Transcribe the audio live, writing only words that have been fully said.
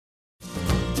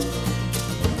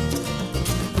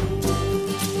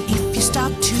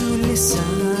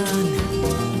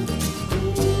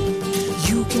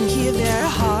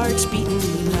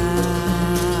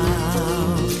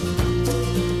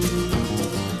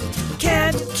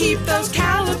keep those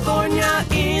California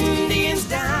Indians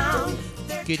down.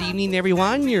 Good evening,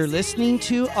 everyone. You're listening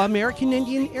to American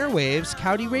Indian Airwaves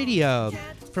County Radio.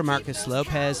 For Marcus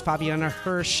Lopez, Fabiana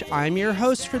Hirsch, I'm your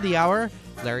host for the hour,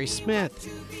 Larry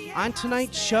Smith. On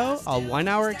tonight's show, a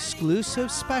 1-hour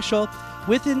exclusive special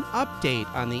with an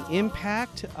update on the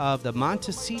impact of the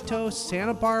Montecito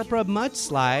Santa Barbara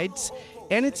mudslides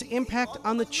and its impact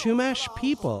on the Chumash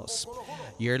peoples.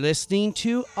 You're listening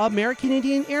to American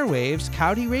Indian Airwaves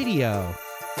County Radio.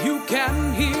 You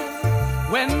can hear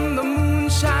when the moon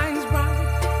shines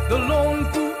bright, the lone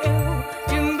Pu'el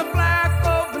in the black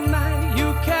of the night.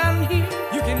 You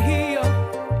can hear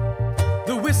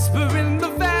the whisper in the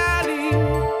valley.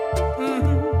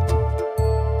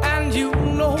 And you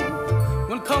know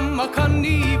when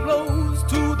Kamakani blows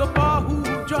to the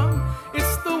Bahu drum,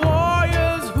 it's the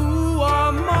warriors who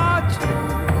are marching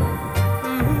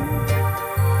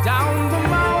down the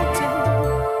mountain,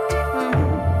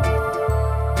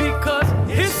 because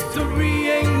history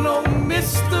ain't no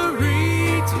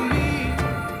mystery to me.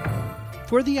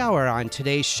 For the hour on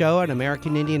today's show on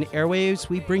American Indian Airwaves,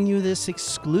 we bring you this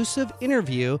exclusive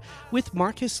interview with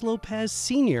Marcus Lopez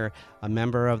Sr., a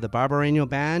member of the Barbareño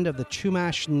Band of the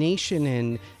Chumash Nation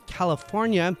in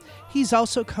California. He's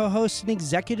also co-host and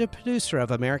executive producer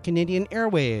of American Indian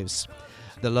Airwaves.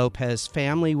 The Lopez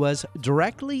family was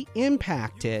directly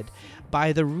impacted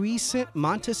by the recent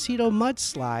Montecito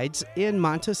mudslides in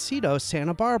Montecito,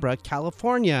 Santa Barbara,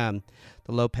 California.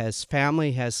 The Lopez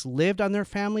family has lived on their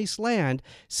family's land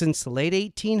since the late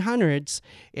 1800s,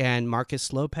 and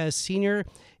Marcus Lopez Sr.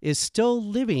 is still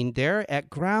living there at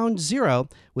Ground Zero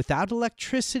without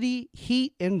electricity,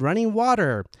 heat, and running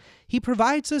water. He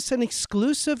provides us an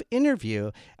exclusive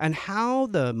interview on how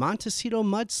the Montecito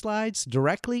mudslides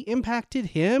directly impacted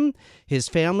him, his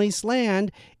family's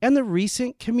land, and the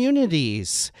recent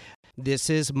communities. This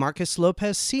is Marcus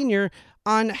Lopez Sr.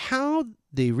 on how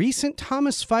the recent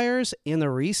Thomas fires and the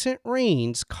recent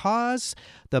rains caused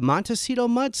the Montecito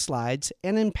mudslides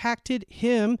and impacted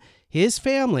him, his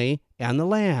family, and the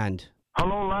land.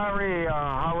 Hello, Larry.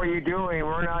 How are you doing?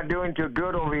 We're not doing too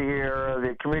good over here,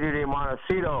 the community of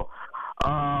Montecito.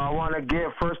 I want to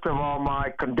give, first of all,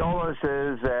 my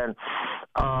condolences and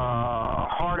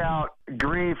heart-out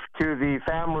grief to the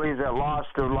families that lost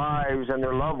their lives and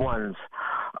their loved ones.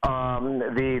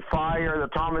 The fire, the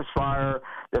Thomas fire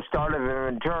that started in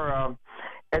Ventura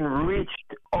and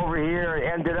reached over here,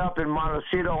 ended up in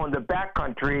Montecito in the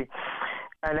backcountry.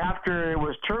 And after it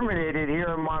was terminated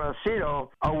here in Montecito,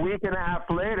 a week and a half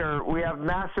later, we have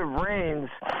massive rains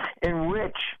in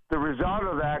which the result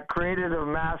of that created a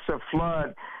massive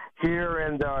flood here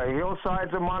in the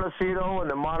hillsides of Montecito and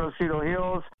the Montecito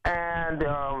Hills. And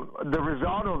the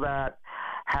result of that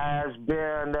has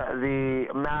been the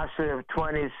massive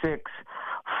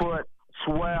 26-foot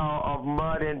swell of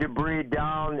mud and debris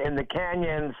down in the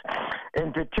canyons,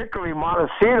 and particularly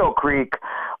Montecito Creek,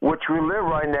 which we live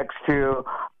right next to,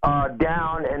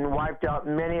 down and wiped out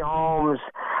many homes,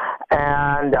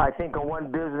 and I think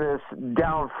one business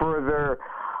down further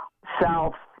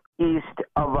southeast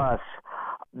of us.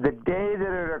 The day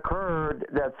that it occurred,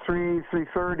 that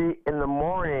 3:30 in the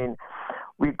morning,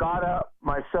 we got up,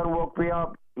 my son woke me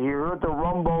up, he heard the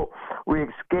rumble, we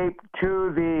escaped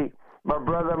to my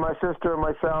brother, my sister,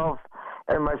 myself,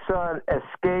 and my son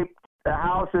escaped the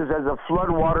houses as the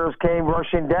floodwaters came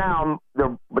rushing down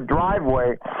the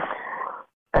driveway.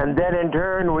 And then in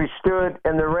turn, we stood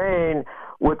in the rain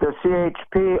with the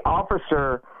CHP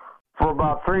officer for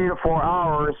about 3 to 4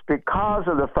 hours because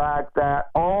of the fact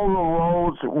that all the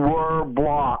roads were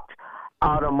blocked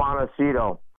out of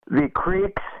Montecito. The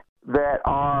creeks that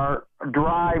are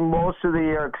dry most of the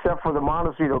year, except for the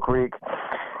Montecito Creek,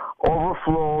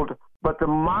 overflowed. But the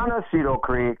Montecito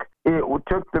Creek,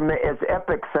 took its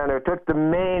epicenter, took the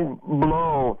main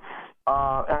blow.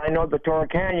 I know the Torrey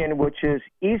Canyon, which is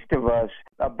east of us,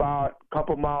 about a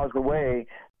couple miles away,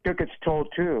 took its toll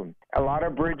too. A lot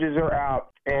of bridges are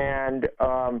out. And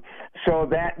so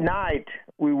that night,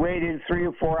 we waited 3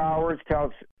 or 4 hours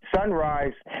till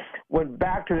sunrise, went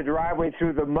back to the driveway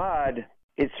through the mud.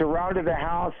 It surrounded the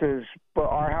houses, but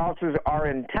our houses are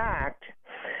intact.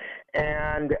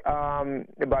 And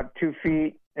about 2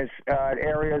 feet,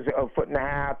 areas a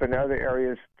 1.5 feet, and other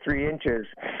areas 3 inches.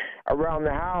 Around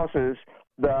the houses,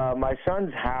 my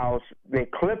son's house, they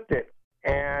clipped it,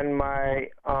 and my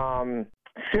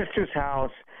sister's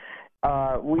house,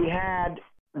 we had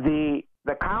the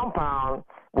compound,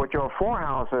 which are 4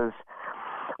 houses,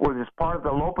 which is part of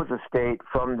the Lopez estate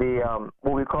from the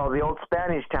what we call the old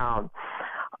Spanish town.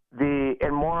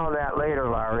 And more on that later,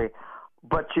 Larry.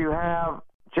 But you have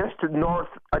just to north,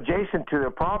 adjacent to the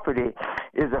property,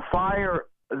 is a fire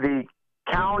the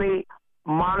county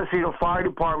Montecito Fire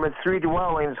Department 3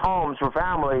 dwellings, homes for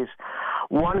families.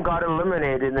 One got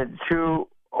eliminated, and 2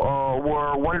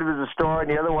 were, one was destroyed,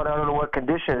 and the other one, I don't know what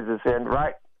conditions it's in,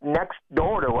 right next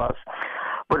door to us.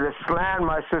 But it slammed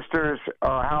my sister's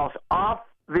house off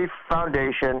the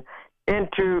foundation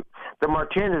into the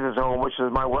Martinez's home, which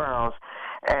is my warehouse,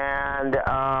 and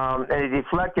it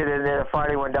deflected, and then the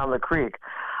fire went down the creek.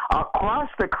 Across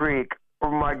the creek,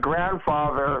 my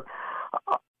grandfather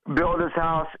built his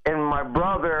house, and my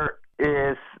brother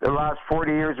is the last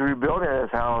 40 years rebuilding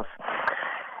his house.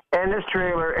 And his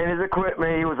trailer and his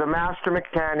equipment, he was a master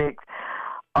mechanic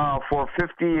for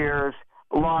 50 years,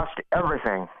 lost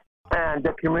everything. And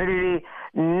the community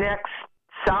next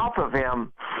south of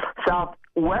him,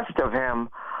 southwest of him,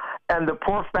 and the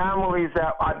poor families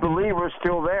that I believe are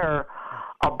still there,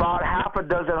 about half a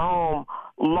dozen homes,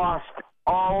 lost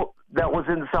all that was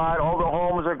inside. All the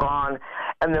homes are gone.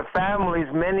 And the families,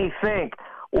 many think,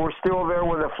 were still there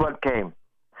when the flood came.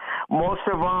 Most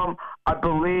of them, I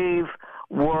believe,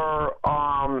 were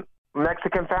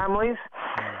Mexican families.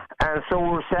 And so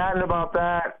we're saddened about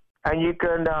that. And you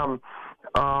can, there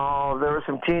were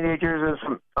some teenagers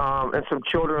and some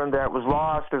children that was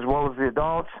lost, as well as the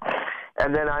adults.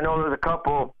 And then I know there's a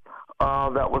couple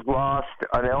that was lost,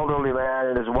 an elderly man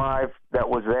and his wife that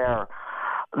was there.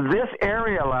 This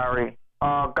area, Larry,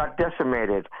 got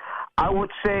decimated. I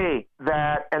would say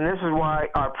that, and this is why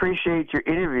I appreciate you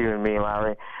interviewing me,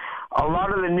 Larry, a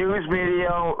lot of the news media,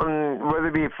 whether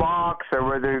it be Fox or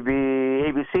whether it be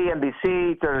ABC,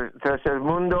 NBC,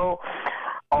 Telemundo,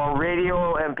 or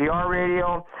radio, NPR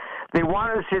radio, they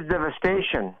wanted to see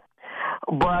devastation.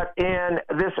 But in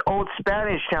this old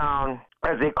Spanish town,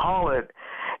 as they call it,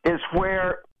 is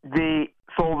where the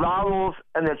Soldados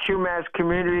and the Chumash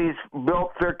communities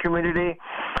built their community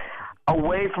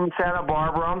away from Santa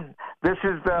Barbara. This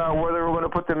is where they were going to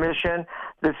put the mission.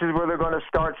 This is where they're going to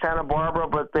start Santa Barbara.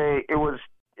 But it was,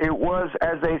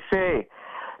 as they say,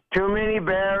 too many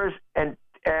bears and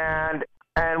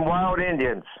wild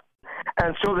Indians.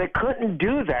 And so they couldn't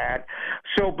do that.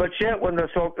 So, but yet, with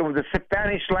the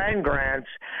Spanish land grants,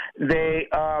 they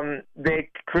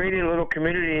created a little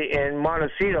community in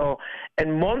Montecito,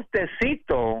 and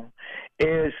Montecito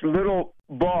is little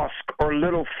bosque or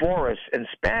little forest in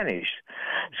Spanish.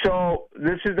 So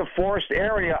this is the forest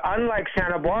area, unlike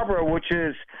Santa Barbara, which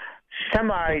is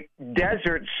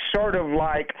semi-desert, sort of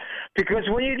like, because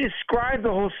when you describe the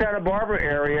whole Santa Barbara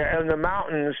area and the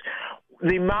mountains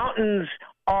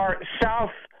are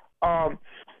south,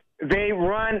 they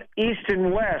run east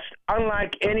and west,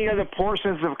 unlike any other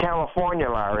portions of California,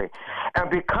 Larry.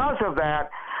 And because of that,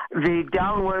 the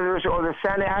downwithers or the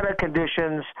Santa Ana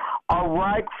conditions are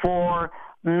ripe for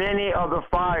many of the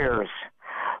fires.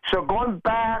 So going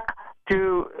back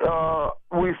to,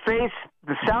 we face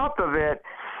the south of it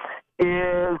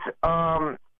is,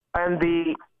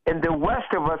 in the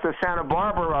west of us is Santa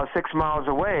Barbara, 6 miles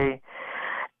away.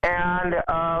 And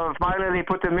finally, they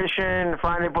put the mission.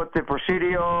 Finally, put the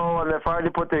Presidio, and then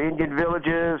finally put the Indian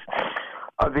villages,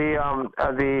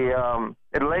 the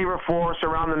labor force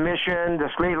around the mission,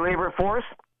 the slave labor force.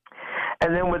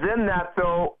 And then within that,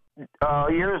 though,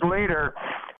 years later,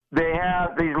 they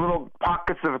have these little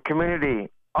pockets of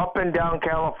community up and down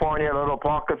California, little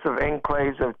pockets of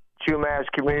enclaves of Chumash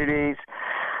communities.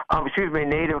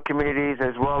 Native communities,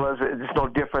 as well as it's no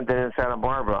different than in Santa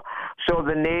Barbara. So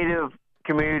the native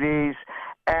communities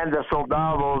and the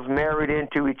Soldados married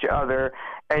into each other,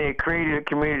 and it created a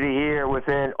community here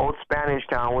within Old Spanish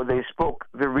Town where they spoke.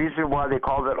 The reason why they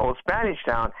called it Old Spanish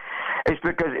Town is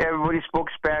because everybody spoke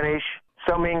Spanish,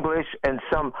 some English, and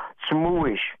some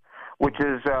Smuish, which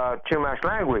is Chumash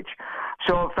language.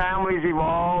 So families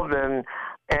evolved, and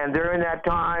during that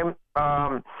time,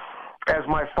 as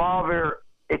my father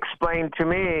explained to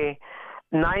me,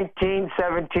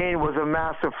 1917 was a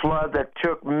massive flood that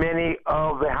took many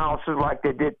of the houses like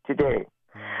they did today.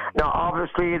 Now,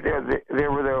 obviously,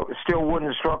 there were the still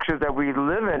wooden structures that we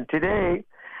live in today,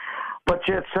 but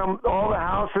yet all the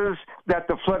houses that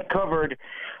the flood covered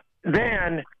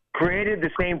then created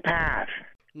the same path,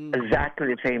 exactly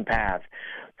the same path,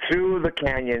 through the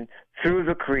canyon, through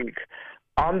the creek,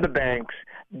 on the banks,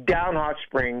 down Hot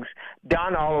Springs,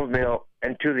 down Olive Mill,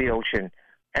 and to the ocean.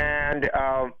 And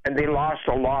they lost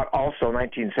a lot also in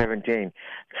 1917.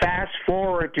 Fast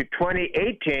forward to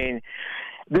 2018,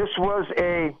 this was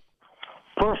a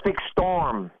perfect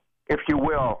storm, if you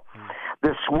will.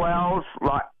 The swells,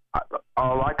 like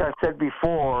I said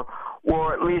before,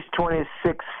 were at least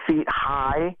 26 feet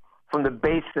high from the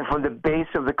base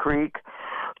of the creek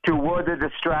to where the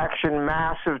distraction,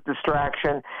 massive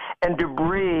distraction, and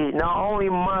debris, not only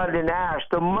mud and ash.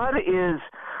 The mud is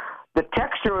The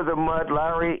texture of the mud,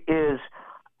 Larry, is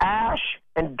ash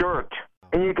and dirt,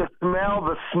 and you can smell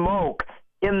the smoke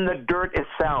in the dirt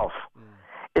itself.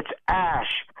 It's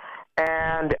ash,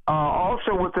 and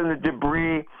also within the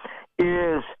debris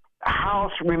is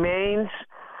house remains.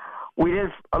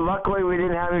 Luckily, we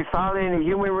didn't have found any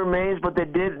human remains, but they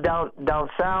did down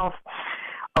south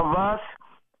of us,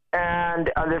 and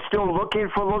they're still looking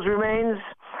for those remains.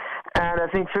 And I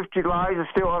think 50 lives are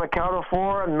still unaccounted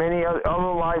for, and many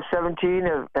other lives, 17,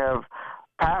 have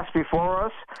passed before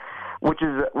us, which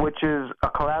is a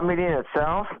calamity in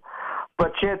itself.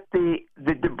 But yet the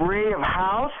debris of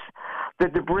house, the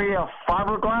debris of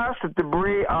fiberglass, the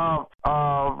debris of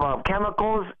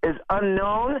chemicals is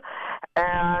unknown,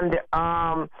 and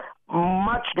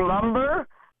much lumber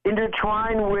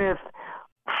intertwined with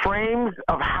frames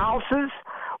of houses,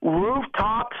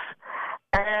 rooftops,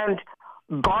 and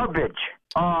garbage,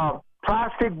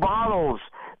 plastic bottles,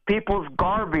 people's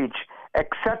garbage,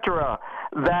 etc.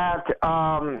 That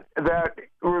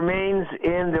remains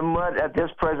in the mud at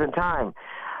this present time.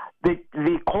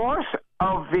 The course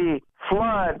of the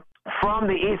flood from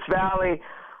the East Valley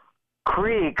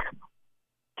Creek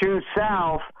to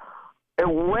south, it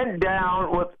went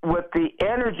down with the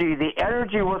energy. The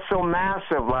energy was so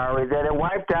massive, Larry, that it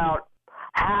wiped out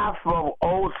half of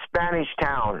Old Spanish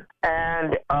Town.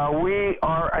 And we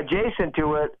are adjacent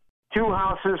to it. 2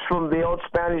 houses from the Old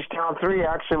Spanish Town, 3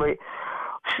 actually,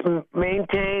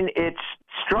 maintain its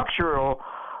structural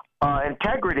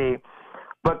integrity,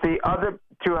 but the other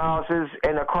 2 houses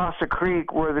and across the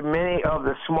creek where many of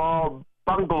the small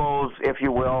bungalows, if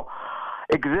you will,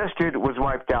 existed was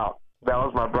wiped out. That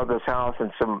was my brother's house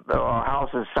and some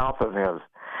houses south of his.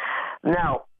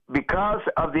 Now, because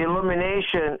of the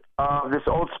elimination of this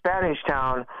Old Spanish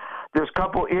Town, there's a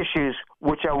couple issues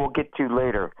which I will get to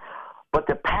later. But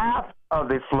the path of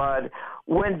the flood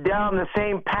went down the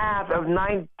same path of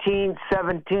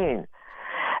 1917.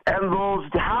 And those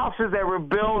houses that were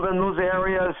built in those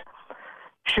areas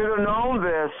should have known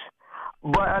this,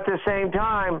 but at the same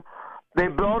time, they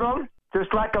built them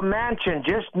just like a mansion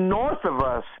just north of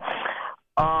us.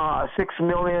 $6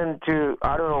 million to,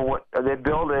 I don't know what, they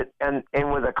built it, and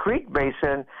with a creek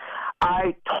basin.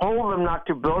 I told them not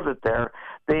to build it there.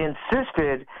 They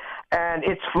insisted, and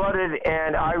it's flooded,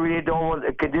 and I really don't want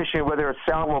the condition, whether it's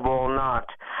salvable or not.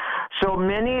 So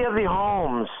many of the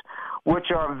homes, which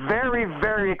are very,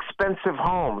 very expensive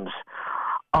homes,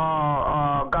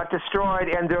 got destroyed,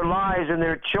 and their lives and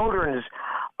their children's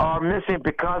are missing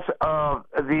because of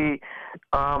the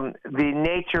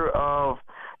nature of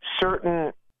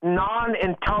certain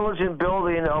non-intelligent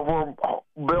building of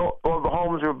where the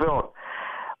homes were built.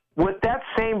 With that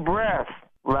same breath,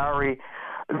 Larry,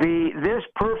 this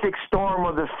perfect storm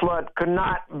of this flood could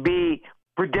not be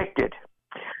predicted.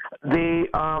 The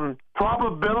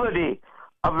probability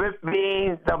of it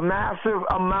being the massive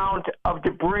amount of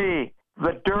debris,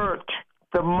 the dirt,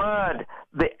 the mud,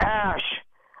 the ash,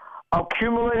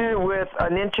 accumulated with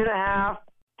 1.5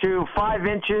 to 5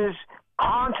 inches,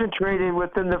 concentrated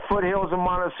within the foothills of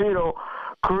Montecito,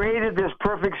 created this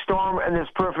perfect storm and this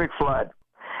perfect flood.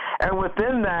 And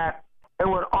within that, it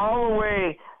went all the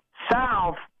way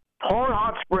south, toward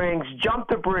Hot Springs, jumped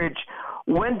the bridge,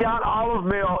 went down Olive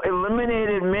Mill,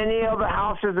 eliminated many of the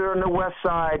houses that are on the west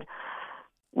side,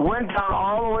 went down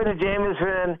all the way to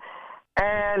Jameson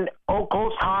and Oak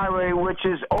Coast Highway, which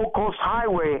is Oak Coast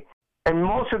Highway, and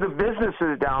most of the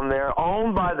businesses down there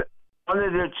owned by under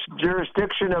the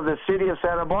jurisdiction of the city of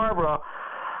Santa Barbara.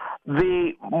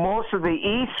 Most of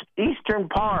the eastern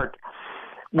part,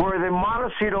 where the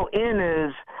Montecito Inn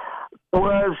is,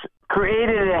 was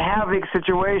created a havoc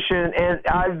situation, and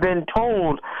I've been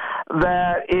told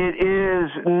that it is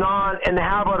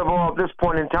non-inhabitable at this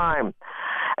point in time.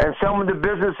 And some of the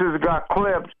businesses got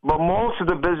clipped, but most of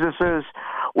the businesses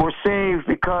were saved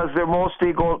because they're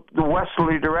mostly go the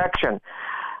westerly direction.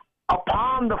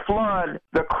 Upon the flood,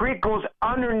 the creek goes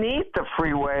underneath the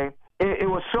freeway. It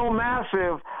was so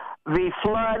massive, the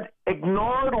flood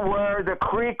ignored where the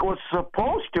creek was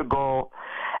supposed to go,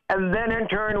 and then in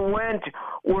turn went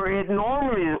where it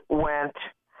normally went,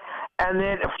 and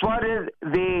then flooded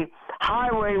the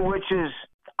highway, which is,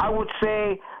 I would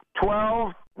say,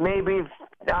 12, maybe,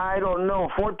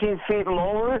 14 feet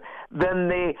lower than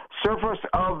the surface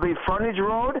of the frontage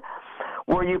road,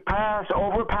 where you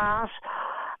overpass,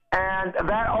 and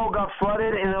that all got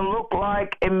flooded, and it looked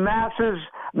like a massive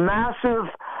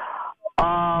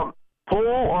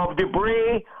pool of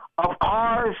debris, of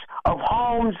cars, of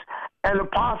homes, and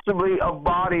possibly of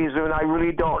bodies, and I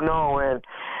really don't know, and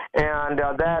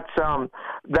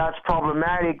that's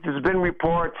problematic. There's been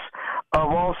reports of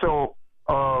also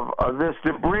this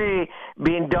debris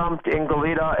being dumped in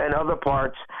Goleta and other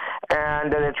parts,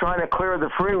 and they're trying to clear the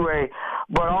freeway.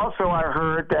 But also, I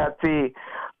heard that the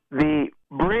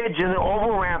bridge and the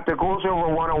over ramp that goes over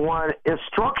 101 is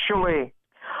structurally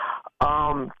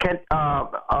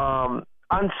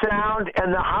unsound,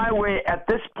 and the highway at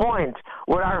this point,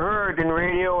 what I heard in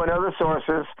radio and other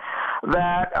sources,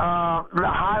 that the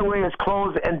highway is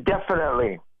closed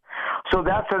indefinitely. So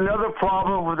that's another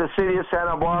problem with the city of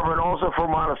Santa Barbara and also for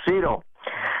Montecito.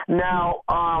 Now,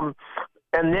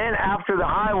 and then after the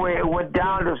highway, it went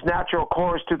down its natural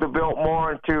course to the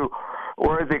Biltmore and to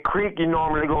where the creek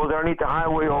normally goes underneath the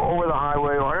highway or over the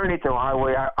highway or underneath the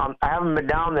highway. I haven't been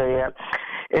down there yet,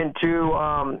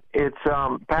 into its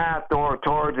path or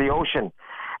towards the ocean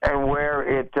and where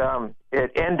it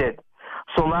ended.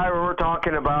 So, Larry, we're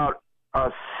talking about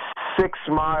a 6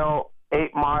 mile,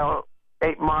 8 mile,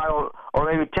 or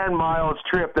maybe 10 miles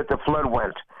trip that the flood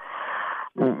went,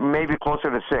 maybe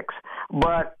closer to 6.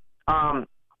 But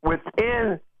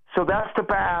so that's the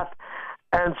path.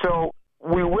 And so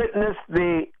we witnessed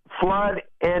the flood,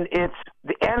 and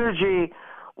the energy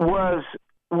was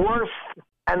worse,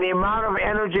 and the amount of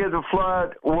energy of the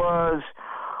flood was,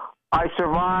 we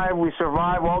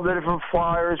survived all the different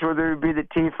fires, whether it be the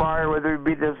T fire, whether it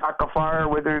be the Zaca fire,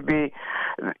 whether it be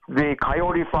the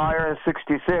Coyote fire in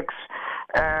 66,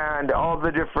 and all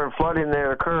the different flooding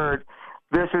that occurred.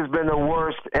 This has been the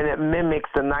worst, and it mimics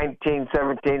the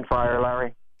 1917 fire,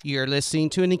 Larry. You're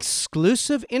listening to an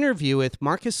exclusive interview with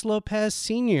Marcus Lopez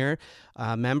Sr.,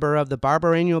 a member of the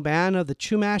Barbareño Band of the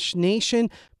Chumash Nation,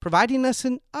 providing us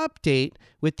an update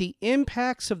with the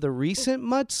impacts of the recent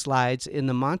mudslides in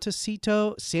the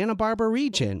Montecito, Santa Barbara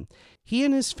region. He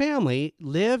and his family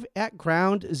live at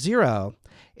Ground Zero.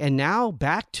 And now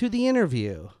back to the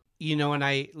interview. You know, when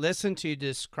I listened to you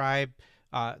describe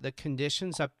the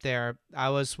conditions up there, I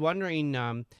was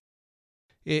wondering...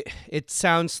 It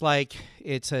sounds like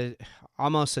it's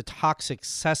almost a toxic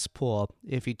cesspool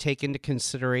if you take into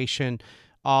consideration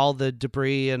all the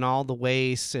debris and all the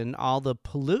waste and all the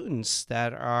pollutants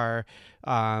that are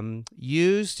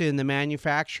used in the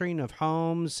manufacturing of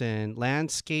homes and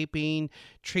landscaping,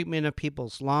 treatment of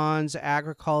people's lawns,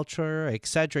 agriculture, et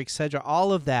cetera, et cetera.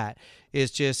 All of that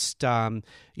is just,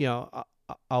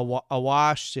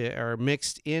 awash or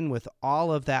mixed in with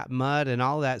all of that mud and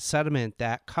all that sediment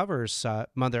that covers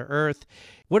Mother Earth.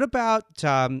 What about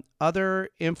other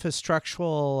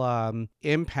infrastructural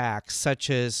impacts, such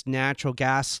as natural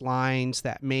gas lines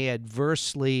that may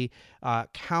adversely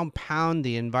compound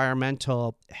the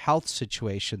environmental health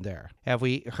situation there? Have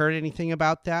we heard anything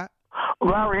about that?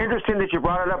 Larry, interesting that you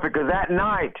brought it up, because that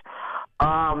night,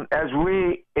 as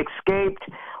we escaped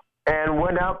and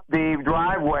went up the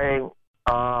driveway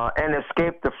and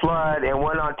escaped the flood and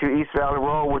went on to East Valley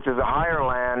Road, which is a higher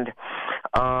land,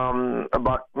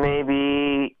 about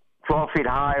maybe 12 feet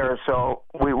higher, so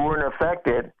we weren't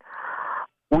affected.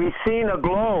 We seen a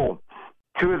glow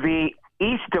to the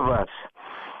east of us,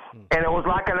 and it was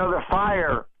like another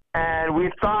fire, and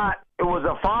we thought it was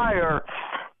a fire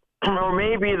or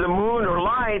maybe the moon or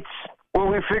lights. When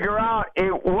we figure out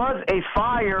it was a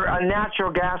fire, a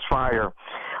natural gas fire,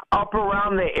 up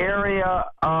around the area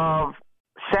of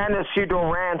San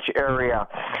Isidro Ranch area.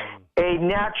 A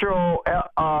natural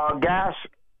gas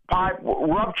pipe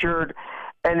ruptured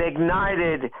and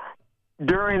ignited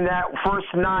during that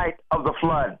first night of the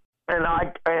flood.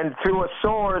 And through a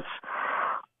source,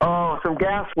 some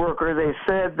gas worker, they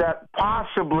said that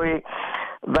possibly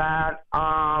that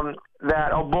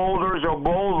boulders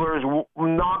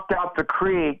knocked out the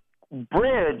creek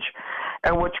bridge,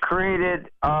 and which created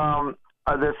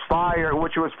this fire,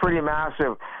 which was pretty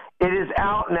massive. It is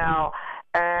out now,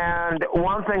 and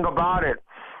one thing about it,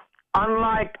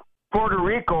 unlike Puerto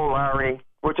Rico, Larry,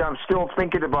 which I'm still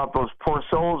thinking about those poor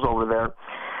souls over there,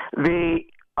 the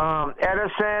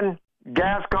Edison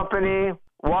Gas Company,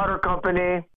 Water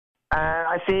Company, and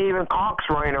I see even Cox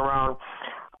running around.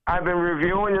 I've been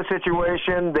reviewing the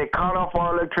situation. They cut off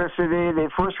our electricity.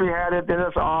 We had it, then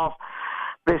it's off.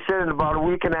 They said in about a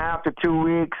week and a half to 2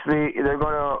 weeks, they're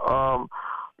going to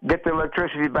get the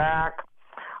electricity back.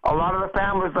 A lot of the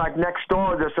families, like next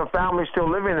door, there's some families still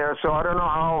living there, so I don't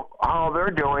know how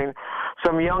they're doing.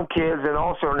 Some young kids and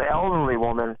also an elderly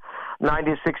woman,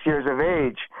 96 years of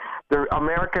age. The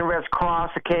American Red Cross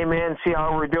came in, see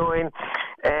how we're doing,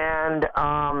 and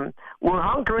we're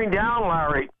hunkering down,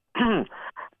 Larry.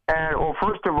 And well,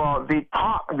 first of all, they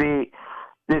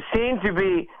seem to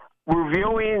be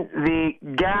reviewing the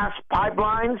gas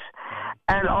pipelines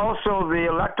and also the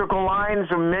electrical lines.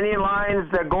 Many lines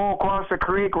that go across the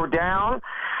creek were down,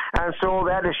 and so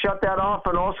they had to shut that off,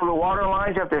 and also the water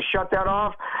lines have to shut that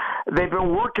off. they've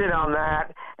been working on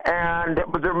that,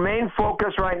 but their main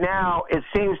focus right now, it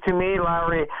seems to me,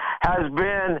 Larry, has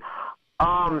been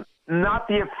not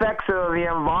the effects of the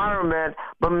environment,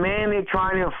 but mainly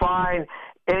trying to find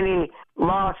any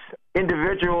lost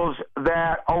individuals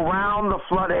that around the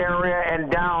flood area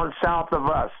and down south of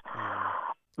us.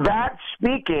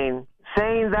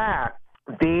 Saying that,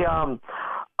 the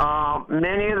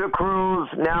many of the crews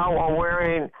now are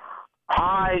wearing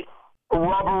high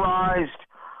rubberized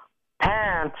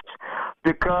pants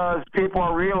because people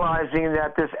are realizing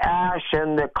that this ash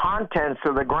and the contents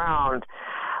of the ground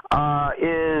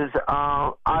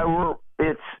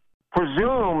it's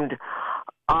presumed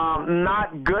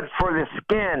not good for the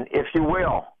skin, if you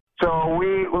will. So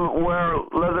we wear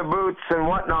leather boots and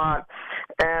whatnot.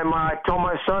 And I told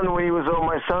my son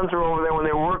my sons are over there when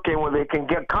they're working, where they can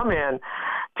come in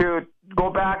to go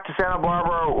back to Santa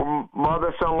Barbara. My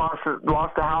other son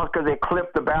lost the house because they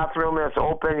clipped the bathroom and it's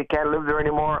open. He can't live there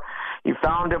anymore. He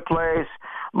found a place.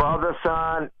 My other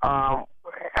son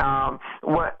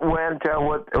went with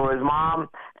his mom,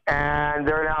 and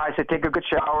there now I said, take a good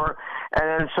shower.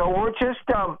 And so we're just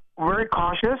very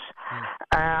cautious,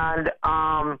 and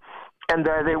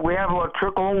we have a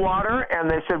trickle of water, and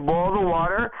they said boil the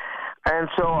water. And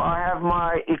so I have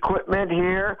my equipment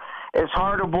here. It's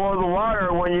hard to boil the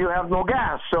water when you have no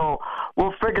gas, so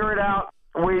we'll figure it out.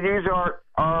 We use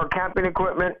our camping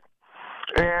equipment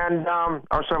and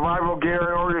our survival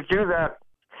gear in order to do that.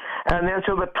 And then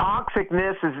so the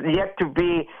toxicness is yet to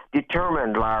be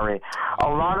determined, Larry. A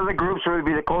lot of the groups, whether it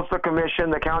be the Coastal Commission,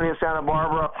 the County of Santa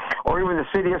Barbara, or even the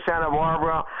City of Santa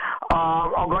Barbara,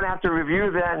 are going to have to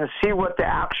review that and see what the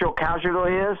actual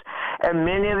casualty is. And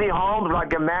many of the homes,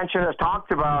 like a mansion has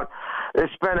talked about, they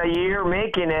spent a year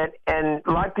making it. And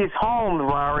like these homes,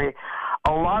 Larry,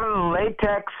 a lot of the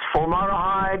latex,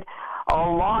 formaldehyde, a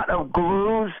lot of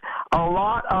glues, a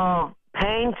lot of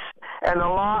paints, and a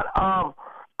lot of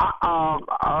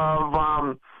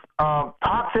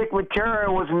toxic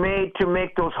material was made to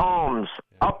make those homes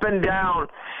up and down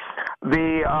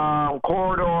the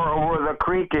corridor where the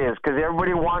creek is, because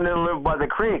everybody wanted to live by the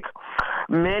creek.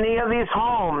 Many of these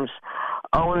homes,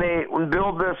 when they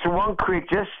built this one creek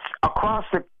just across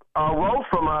the road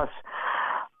from us,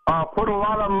 put a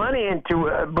lot of money into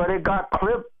it, but it got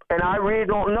clipped, and I really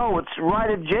don't know. It's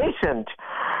right adjacent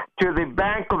to the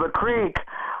bank of the creek.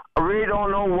 I really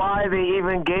don't know why they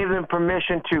even gave them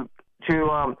permission to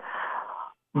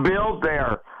build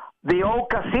there. The old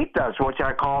casitas, which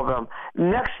I call them,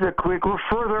 next to the creek, were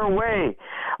further away.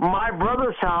 My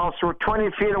brother's house were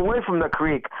 20 feet away from the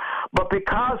creek, but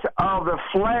because of the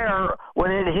flare,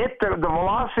 when it hit the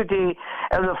velocity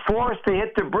and the force to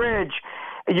hit the bridge,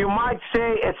 you might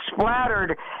say it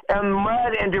splattered, and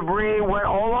mud and debris went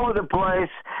all over the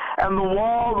place, and the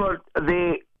wall,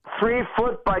 the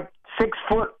 3-foot by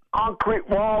 6-foot concrete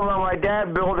wall that my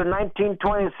dad built in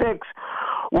 1926,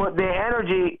 the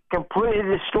energy completely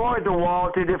destroyed the wall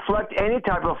to deflect any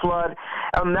type of flood,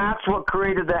 and that's what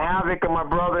created the havoc of my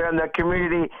brother and the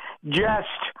community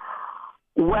just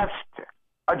west,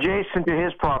 adjacent to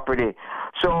his property.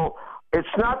 So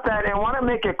it's not that, and I want to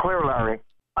make it clear, Larry,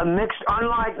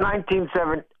 unlike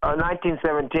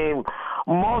 1917,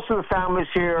 most of the families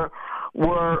here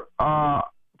were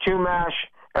Chumash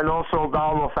and also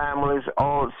Soldado families.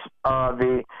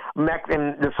 The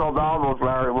Soldados,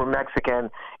 Larry, were Mexican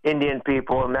Indian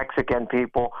people and Mexican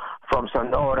people from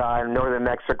Sonora and northern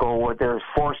Mexico, where they were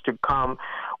forced to come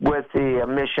with the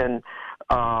mission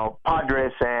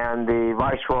Padres and the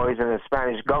viceroys and the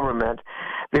Spanish government.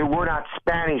 They were not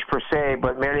Spanish per se,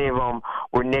 but many of them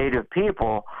were native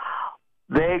people.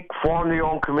 They formed their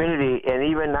own community, and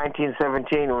even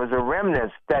 1917 was a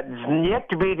remnant that's yet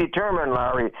to be determined,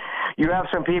 Larry. You have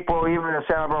some people, even in the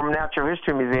Santa Barbara Natural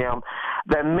History Museum,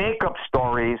 that make up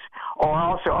stories, or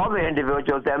also other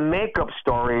individuals that make up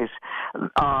stories,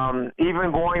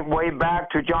 even going way back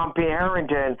to John P.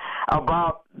 Harrington,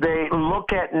 about they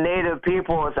look at Native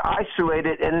people as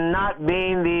isolated and not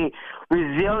being the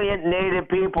resilient Native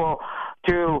people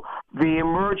to the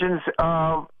emergence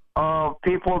of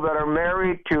people that are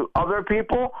married to other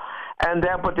people,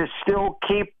 but to still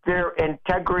keep their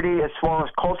integrity as far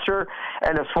as culture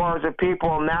and as far as the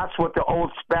people, and that's what the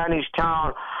old Spanish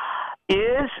town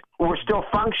is. We're still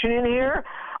functioning here,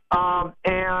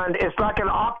 and it's like an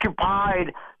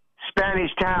occupied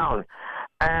Spanish town.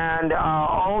 And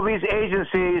all these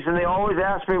agencies, and they always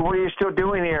ask me, what are you still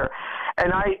doing here?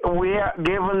 And we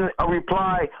give them a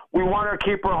reply, we want to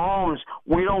keep our homes.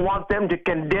 We don't want them to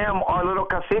condemn our little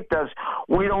casitas.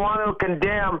 We don't want to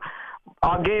condemn.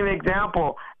 I'll give you an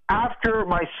example. After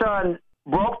my son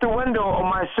broke the window of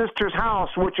my sister's house,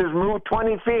 which was moved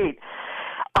 20 feet,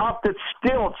 off the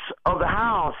stilts of the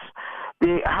house.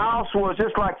 The house was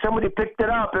just like somebody picked it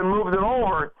up and moved it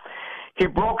over. He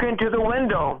broke into the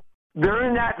window.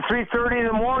 During that 3:30 in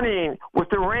the morning, with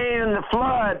the rain and the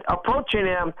flood approaching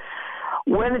him,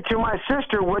 went into my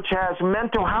sister, which has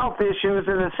mental health issues,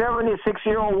 and a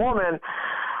 76-year-old woman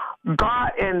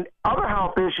and other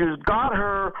health issues, got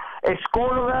her,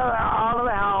 escorted her out of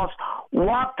the house,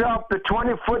 walked up the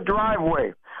 20-foot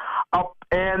driveway,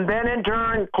 and then in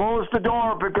turn closed the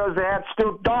door because they had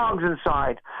still dogs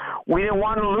inside. We didn't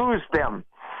want to lose them.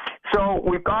 So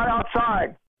we got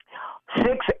outside.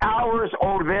 6 hours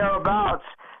or thereabouts,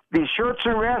 the Search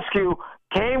and Rescue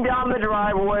came down the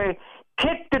driveway,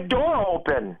 kicked the door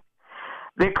open.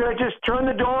 They could have just turned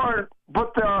the door,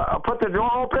 put the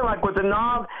door open like with the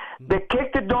knob. They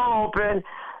kicked the door open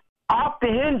off the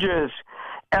hinges.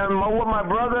 And what my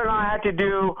brother and I had to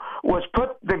do was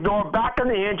put the door back on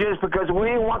the hinges because we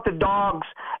didn't want the dogs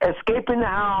escaping the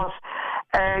house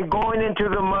and going into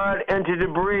the mud, into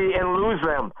debris, and lose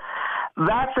them.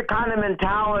 That's the kind of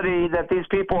mentality that these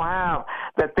people have,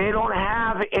 that they don't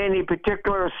have any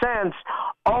particular sense.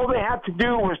 All they have to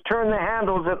do was turn the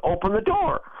handles and open the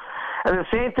door. And the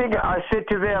same thing I said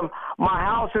to them, my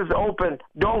house is open.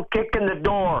 Don't kick in the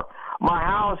door. My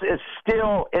house is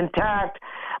still intact.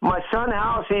 My son's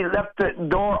house, he left the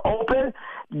door open.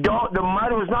 The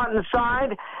mud was not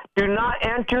inside. Do not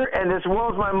enter. And as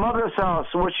well as my mother's house,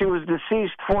 which she was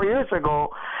deceased 4 years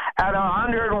ago, at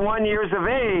 101 years of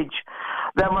age,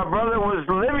 that my brother was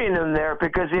living in there,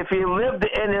 because if he lived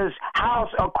in his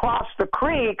house across the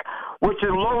creek, which is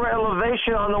lower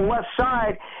elevation on the west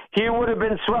side, he would have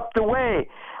been swept away.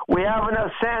 We have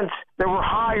enough sense that we're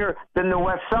higher than the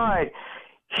west side.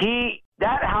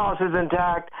 That house is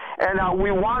intact, and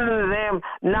we wanted them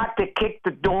not to kick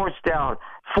the doors down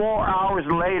 4 hours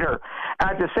later.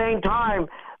 At the same time,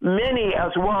 many,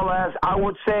 as well as I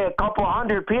would say a couple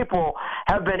hundred people,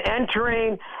 have been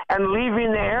entering and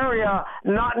leaving the area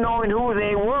not knowing who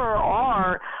they were or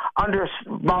are, under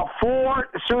about 4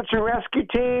 search and rescue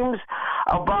teams,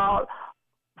 about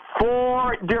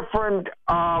 4 different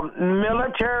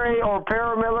military or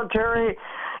paramilitary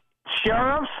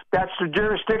sheriffs, that's the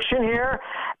jurisdiction here,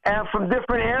 and from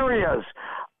different areas,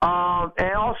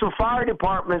 and also fire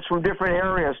departments from different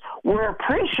areas. We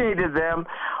appreciated them,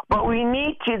 but they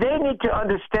need to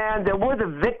understand that we're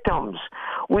the victims.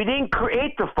 We didn't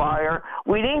create the fire,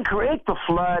 we didn't create the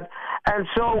flood, and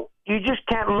so you just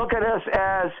can't look at us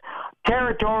as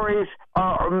territories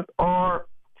or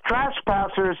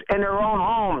trespassers in their own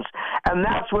homes. And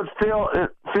that's what it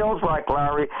feels like,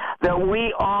 Larry, that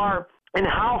we are in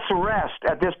house arrest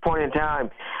at this point in time.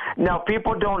 Now,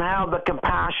 people don't have the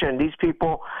compassion. These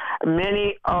people,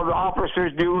 many of the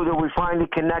officers do, that we finally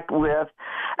connect with,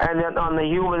 and then on the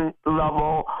human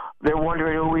level, they're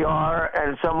wondering who we are,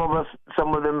 and some of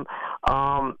them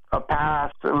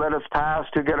let us pass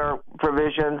to get our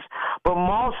provisions. But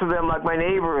most of them, like my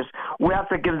neighbors, we have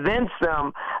to convince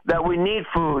them that we need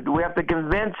food. We have to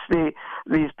convince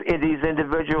these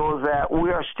individuals that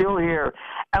we are still here.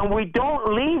 And we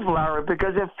don't leave, Larry,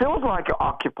 because it feels like an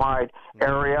occupied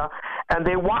area, and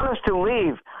they want us to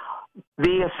leave.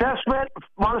 The assessment,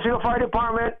 Montecito Fire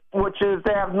Department, which is,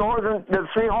 they have the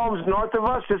 3 homes north of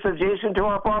us, just adjacent to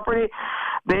our property,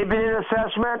 they've been in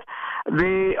assessment.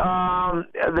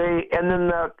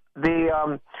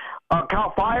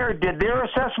 Cal Fire did their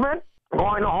assessment,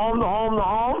 going home to home to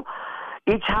home,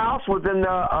 each house within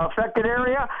the affected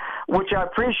area, which I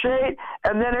appreciate.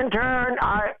 And then in turn,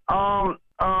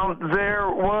 there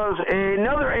was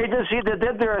another agency that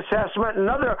did their assessment,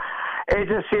 another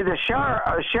agency, the sheriff,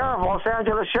 Los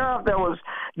Angeles Sheriff, that was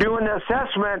doing the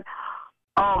assessment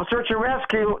of search and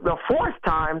rescue the 4th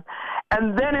time.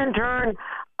 And then in turn,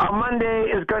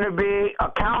 Monday is going to be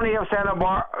a county of Santa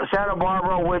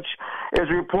Barbara, which is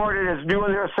reported as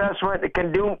doing their assessment,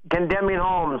 condemning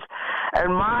homes.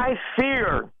 And my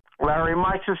fear, Larry,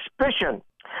 my suspicion,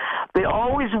 they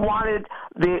always wanted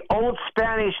the old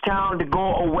Spanish town to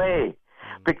go away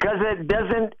because it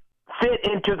doesn't fit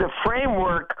into the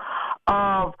framework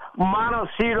of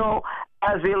Montecito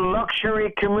as a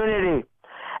luxury community.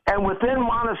 And within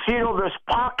Montecito, there's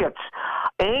pockets,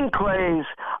 enclaves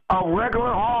of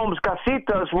regular homes,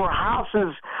 casitas, where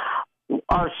houses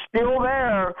are still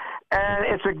there, and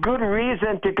it's a good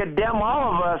reason to condemn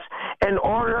all of us in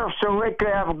order so they can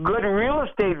have good real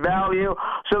estate value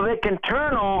so they can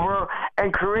turn over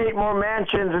and create more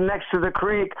mansions next to the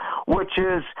creek, which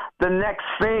is the next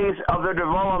phase of the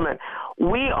development.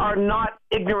 We are not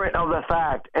ignorant of the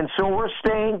fact, and so we're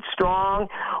staying strong.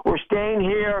 We're staying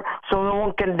here so they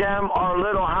won't condemn our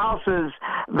little houses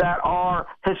that are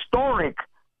historic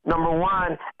number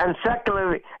one. And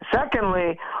secondly,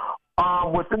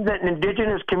 within the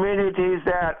indigenous communities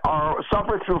that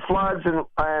suffer through floods and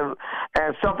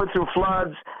suffer through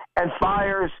floods and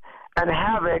fires and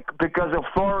havoc because of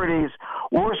authorities,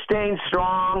 we're staying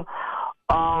strong.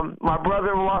 My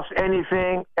brother lost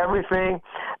everything that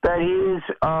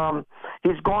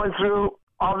he's going through,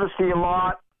 obviously a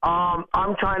lot.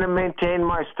 I'm trying to maintain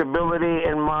my stability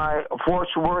and my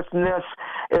forthworthiness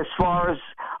as far as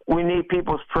we need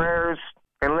people's prayers.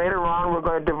 And later on, we're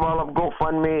going to develop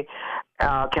GoFundMe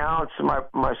accounts.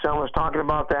 My son was talking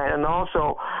about that, and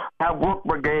also have work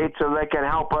brigades so they can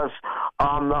help us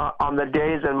on the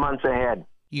days and months ahead.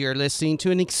 You're listening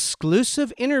to an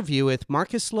exclusive interview with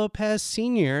Marcus Lopez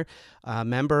Sr., a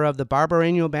member of the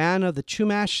Barbareño Band of the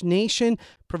Chumash Nation,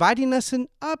 providing us an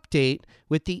update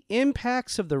with the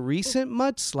impacts of the recent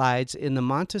mudslides in the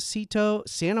Montecito,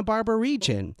 Santa Barbara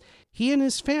region. He and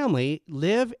his family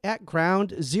live at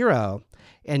Ground Zero.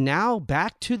 And now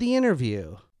back to the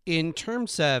interview. In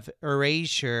terms of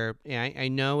erasure, I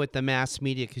know with the mass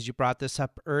media, because you brought this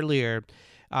up earlier,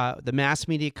 the mass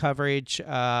media coverage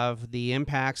of the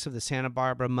impacts of the Santa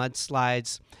Barbara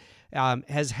mudslides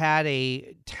has had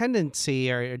a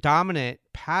tendency or a dominant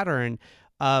pattern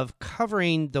of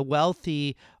covering the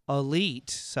wealthy elite.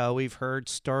 So we've heard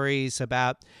stories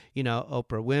about,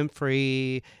 Oprah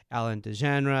Winfrey, Ellen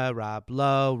DeGeneres, Rob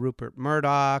Lowe, Rupert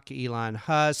Murdoch, Elon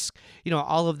Musk,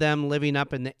 all of them living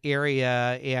up in the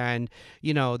area, and,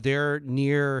 they're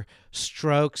near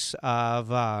strokes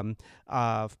of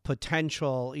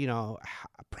potential,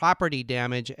 property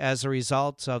damage as a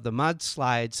result of the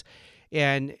mudslides.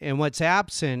 And what's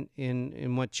absent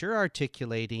in what you're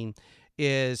articulating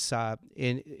is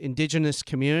in indigenous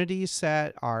communities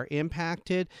that are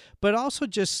impacted, but also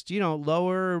just,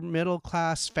 lower middle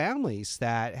class families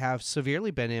that have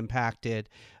severely been impacted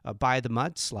by the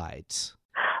mudslides.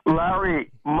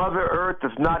 Larry, Mother Earth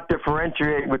does not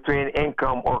differentiate between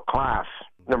income or class,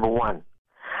 number one.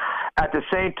 At the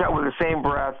same time, with the same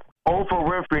breath, Oprah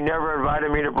Winfrey never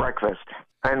invited me to breakfast,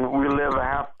 and we live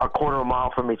a quarter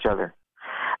mile from each other.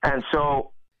 And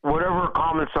so whatever her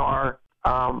comments are,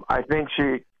 I think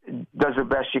she does the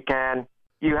best she can.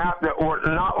 You have to, or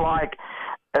not like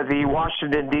the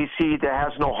Washington, D.C. that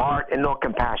has no heart and no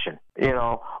compassion.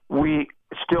 We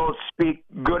still speak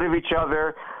good of each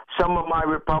other. Some of my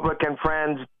Republican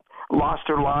friends lost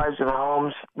their lives in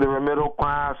homes. They were middle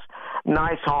class,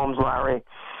 nice homes, Larry.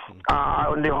 I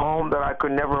owned a home that I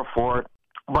could never afford.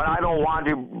 But I don't want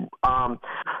to,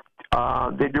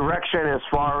 the direction as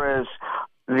far as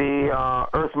the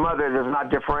Earth Mother does not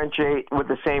differentiate with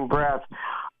the same breath.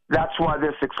 That's why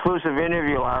this exclusive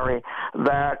interview, Larry,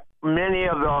 that many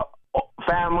of the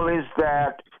families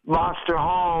that lost their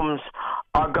homes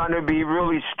are going to be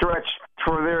really stretched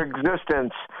for their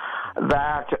existence,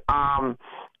 that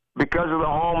because of the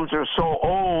homes are so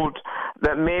old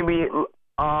that maybe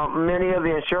many of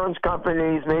the insurance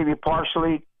companies maybe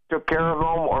partially took care of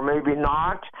them or maybe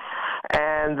not,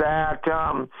 and that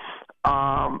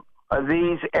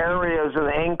these areas of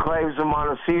the enclaves of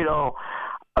Montecito,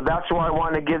 that's why I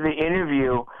want to give the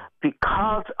interview,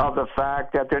 because of the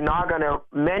fact that they're not going to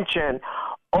mention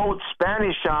Old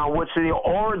Spanish Town, which is the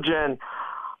origin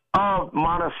of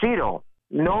Montecito.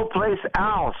 No place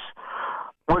else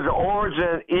was the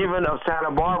origin even of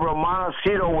Santa Barbara.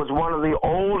 Montecito was one of the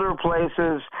older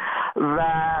places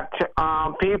that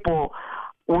people,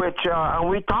 which and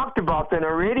we talked about in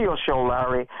a radio show,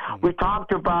 Larry. We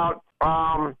talked about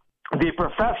the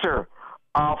professor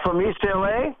from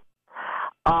UCLA,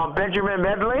 Benjamin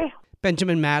Medley.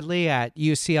 Benjamin Medley at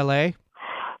UCLA.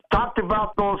 Talked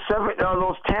about those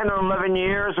 10 or 11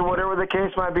 years or whatever the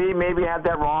case might be. Maybe I had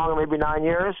that wrong, or maybe 9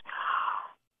 years.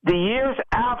 The years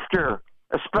after,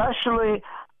 especially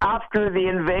after the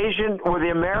invasion where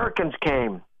the Americans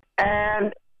came,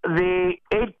 and the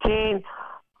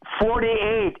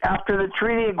 1848, after the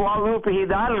Treaty of Guadalupe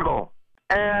Hidalgo,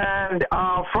 and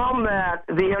from that,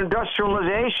 the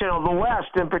industrialization of the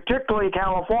West, and particularly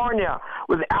California,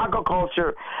 with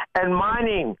agriculture and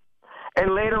mining,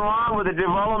 and later on with the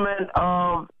development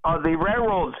of the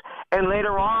railroads, and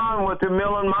later on with the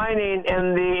mill and mining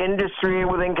and the industry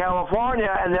within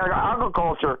California and their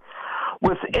agriculture.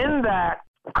 Within that,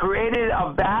 created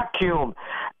a vacuum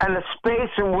and a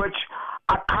space in which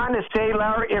I kind of say,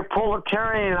 Larry, it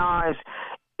proletarianized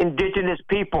indigenous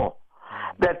people.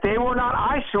 that they were not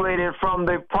isolated from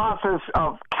the process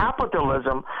of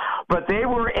capitalism, but they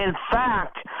were in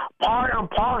fact part and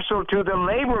parcel to the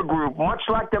labor group, much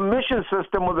like the mission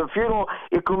system or the feudal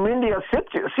encomienda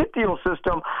sitio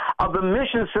system of the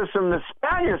mission system, the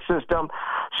Spaniard system.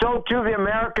 So too the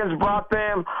Americans brought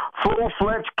them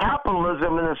full-fledged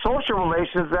capitalism and the social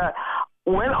relations that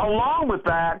went along with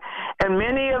that, and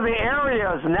many of the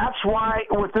areas, and that's why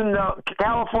within the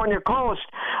California coast,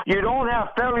 you don't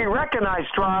have federally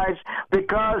recognized tribes,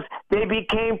 because they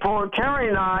became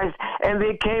proletarianized and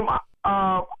they became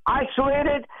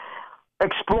isolated,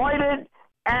 exploited,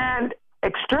 and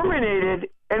exterminated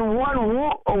in one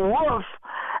woof.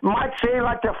 Might say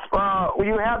like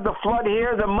you have the flood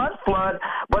here, the mud flood,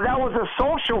 but that was a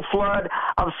social flood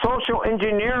of social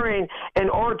engineering in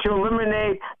order to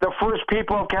eliminate the first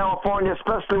people of California,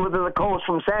 especially within the coast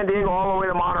from San Diego all the way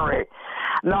to Monterey.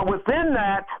 Now within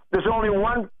that, there's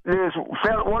one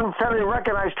federally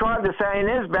recognized tribe, the San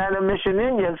Ynez Band of Mission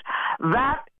Indians.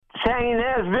 That San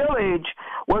Ynez village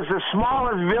was the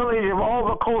smallest village of all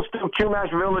the coastal Chumash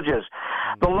villages.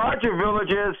 The larger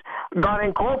villages got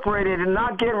incorporated and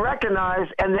not get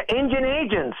recognized, and the Indian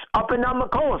agents up and down the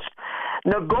coast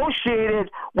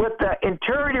negotiated with the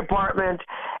Interior Department,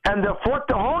 and the Fort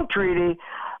Tejon Treaty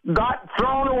got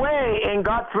thrown away and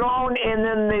got thrown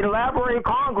in the Library of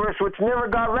Congress, which never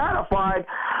got ratified.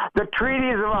 The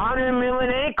treaties of 100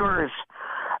 million acres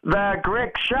that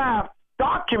Greg Schaaf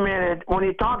documented when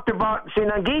he talked about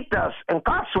Cienaguitas and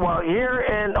Cotswold here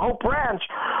in Hope Ranch,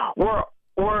 were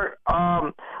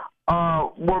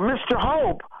Mr.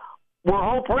 Hope, where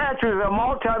Hope Ranch is a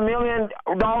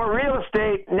multi-million-dollar real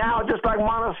estate now, just like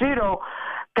Montecito,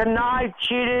 connived,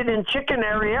 cheated, and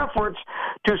chickenary efforts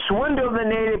to swindle the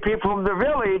native people from the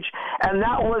village, and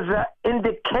that was an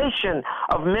indication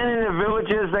of many of the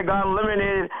villages that got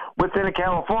eliminated within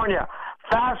California.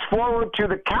 Fast forward to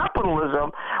the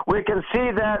capitalism, we can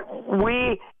see that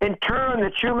we, in turn,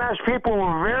 the Chumash people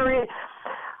were very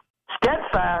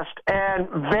steadfast and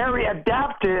very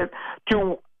adaptive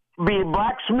to be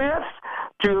blacksmiths,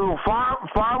 to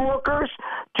farm workers,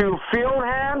 to field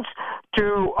hands,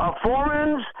 to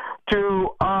foremen,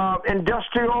 to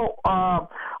industrial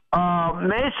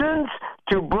masons,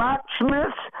 to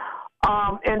blacksmiths,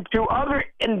 and to other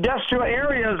industrial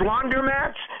areas,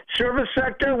 laundromats, service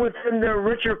sector within the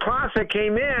richer class that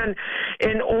came in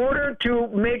order to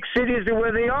make cities the way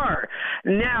they are.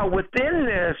 Now, within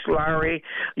this, Larry,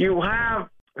 you have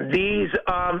these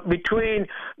between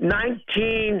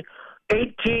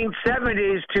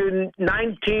 1870s to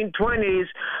 1920s,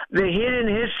 the hidden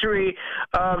history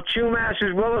of Chumash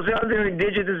as well as other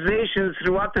indigenizations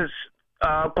throughout this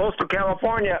coastal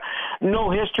California. No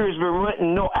history has been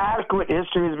written, no adequate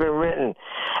history has been written.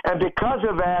 And because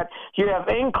of that, you have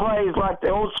enclaves like the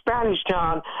old Spanish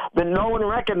town that no one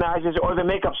recognizes, or they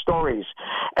make up stories.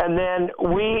 And then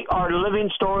we are living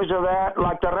stories of that,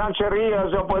 like the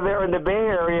rancherias up there in the Bay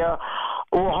Area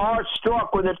were hard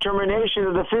struck when the termination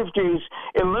of the 50s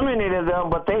eliminated them,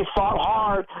 but they fought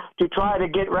hard to try to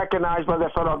get recognized by the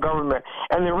federal government.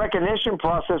 And the recognition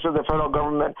process of the federal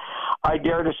government, I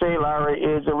dare to say, Larry,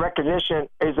 is a recognition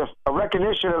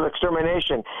of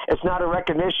extermination. It's not a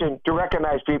recognition to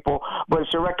recognize people, but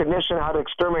it's a recognition how to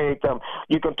exterminate them.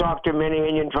 You can talk to many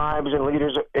Indian tribes and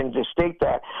leaders and to state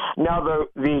that. Now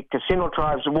the casino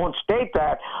tribes won't state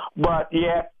that, but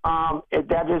yet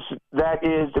that is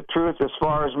the truth as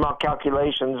far as my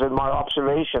calculations and my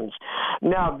observations.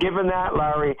 Now, given that,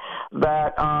 Larry,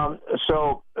 that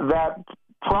so that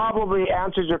probably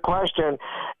answers your question.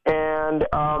 And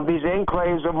these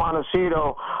enclaves of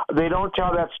Montecito, they don't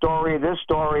tell that story. This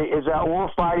story is that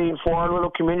we're fighting for our little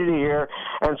community here,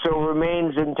 and so it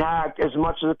remains intact as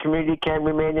much as the community can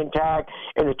remain intact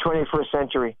in the 21st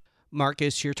century.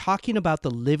 Marcus, you're talking about the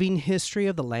living history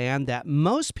of the land that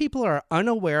most people are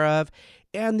unaware of,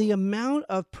 and the amount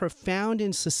of profound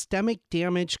and systemic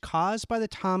damage caused by the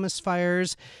Thomas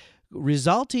fires,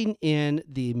 resulting in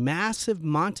the massive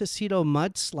Montecito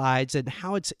mudslides and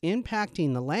how it's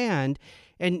impacting the land,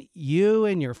 and you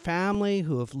and your family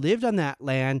who have lived on that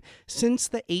land since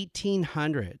the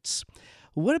 1800s.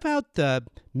 What about the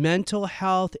mental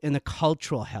health and the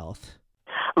cultural health?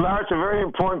 Larry, it's a very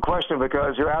important question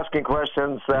because you're asking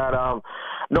questions that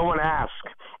no one asks,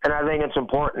 and I think it's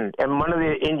important. And one of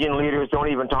the Indian leaders don't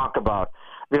even talk about.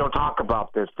 They don't talk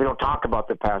about this. They don't talk about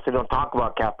the past. They don't talk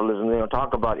about capitalism. They don't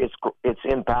talk about its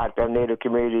impact on Native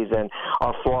communities and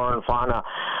our flora and fauna.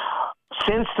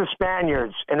 Since the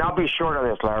Spaniards, and I'll be short on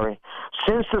this, Larry,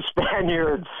 since the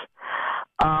Spaniards,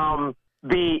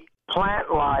 the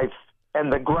plant life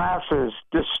and the grasses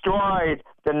destroyed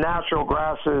the natural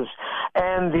grasses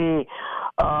and the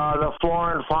the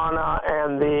flora and fauna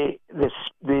and the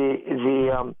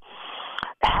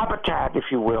habitat, if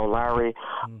you will, Larry,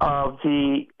 of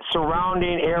the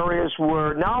surrounding areas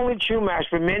where not only Chumash,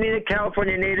 but many of the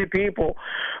California Native people,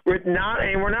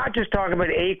 and we're not just talking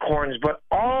about acorns, but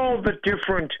all the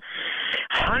different,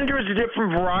 hundreds of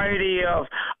different variety of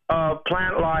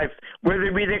plant life, whether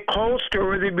it be the coast or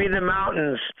whether it be the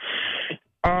mountains,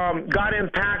 got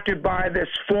impacted by this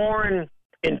foreign,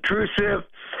 intrusive,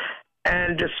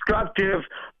 and destructive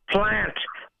plant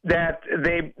that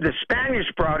the Spanish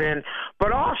brought in,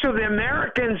 but also the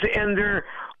Americans in their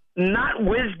not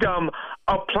wisdom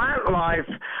of plant life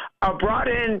brought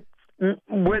in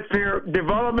with their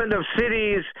development of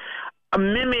cities,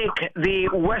 mimic the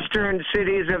western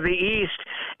cities of the east,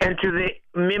 and to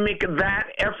mimic that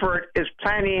effort is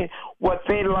planting what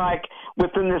they like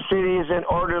within the cities in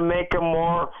order to make them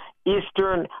more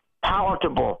eastern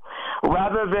palatable,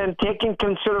 rather than taking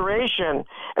consideration.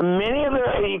 Many of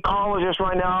the ecologists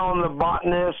right now, and the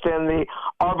botanists and the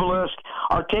arborists,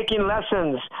 are taking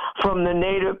lessons from the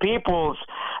native peoples,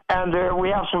 and we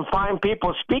have some fine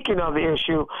people speaking of the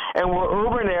issue, and where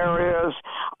urban areas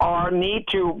need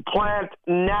to plant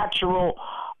natural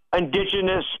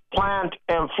indigenous plant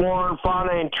and flora and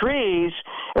fauna and trees,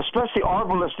 especially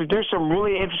arborists. There's some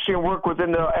really interesting work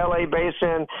within the LA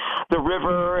basin, the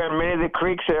river, and many of the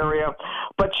creeks area.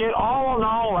 But yet, all in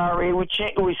all, Larry, we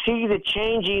see the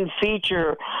changing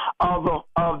feature of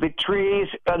the trees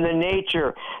and the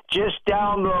nature. Just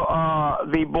down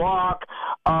the block,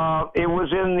 it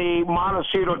was in the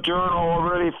Montecito Journal, a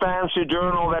really fancy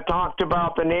journal that talked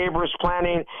about the neighbors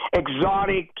planting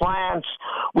exotic plants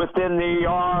within the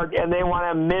yard, and they want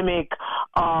to mimic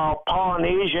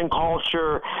Polynesian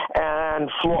culture and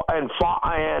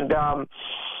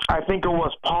I think it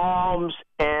was palms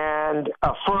and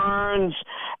ferns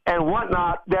and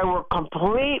whatnot that were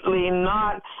completely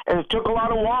not, and it took a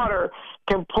lot of water,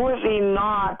 completely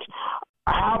not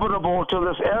habitable to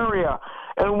this area.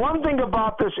 And one thing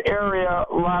about this area,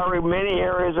 Larry, many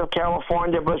areas of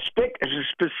California, but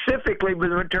specifically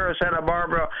with Ventura, Santa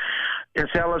Barbara, and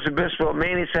San Luis Obispo,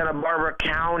 mainly Santa Barbara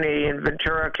County and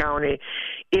Ventura County,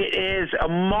 it is a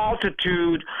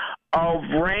multitude of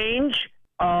range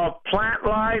of plant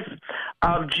life,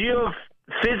 of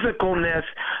geophysicalness,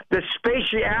 the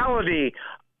spatiality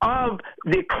of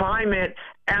the climate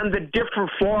and the different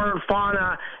flora and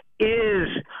fauna is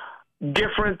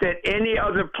different than any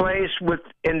other place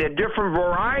in the different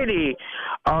variety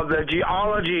of the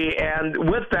geology, and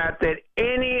with that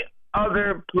any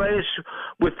other place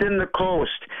within the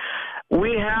coast.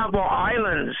 We have our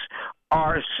islands,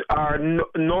 our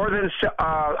northern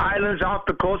islands off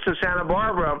the coast of Santa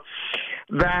Barbara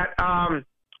that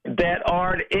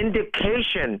are an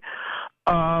indication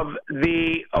of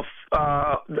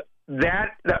that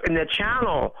in the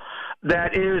channel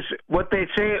that is what they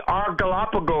say our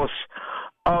Galapagos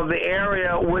of the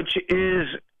area, which is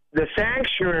the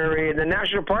sanctuary, the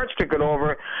national parks took it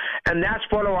over, and that's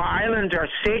part of our islands, our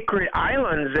sacred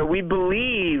islands that we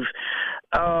believe,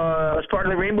 as part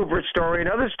of the Rainbow Bridge story and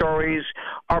other stories,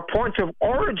 are points of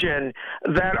origin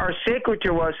that are sacred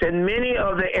to us. And many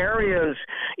of the areas,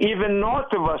 even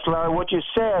north of us, Larry, what you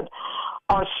said,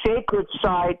 are sacred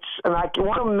sites, and I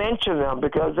want to mention them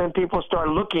because then people start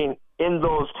looking in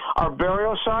those. Our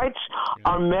burial sites,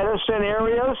 our medicine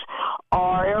areas,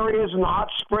 our areas in hot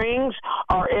springs,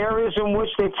 our areas in which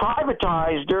they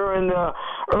privatized during the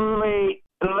late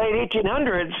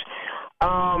 1800s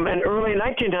and early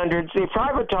 1900s. They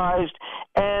privatized,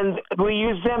 and we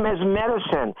use them as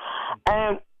medicine.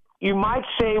 And you might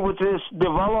say with this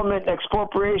development,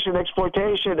 expropriation,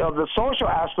 exploitation of the social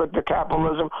aspect of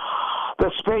capitalism, the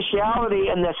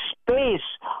spatiality and the space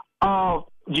of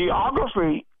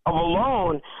geography of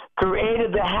alone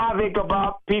created the havoc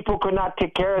about people could not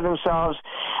take care of themselves,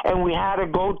 and we had to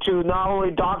go to not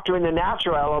only doctoring the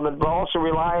natural element, but also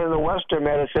rely on the Western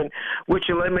medicine, which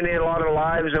eliminated a lot of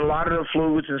lives and a lot of the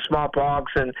flus and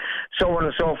smallpox and so on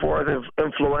and so forth,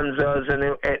 influenzas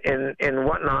and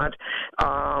whatnot.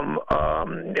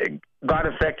 Got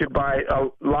affected by a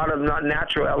lot of not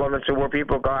natural elements and where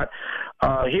people got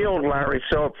healed, Larry.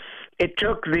 So it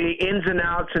took the ins and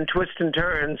outs and twists and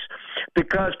turns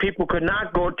because people could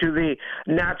not go to the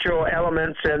natural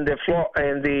elements and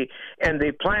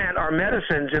the plant or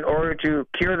medicines in order to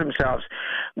cure themselves.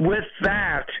 With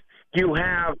that, you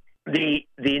have the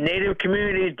native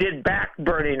communities did back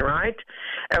burning, right?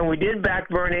 And we did back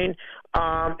burning.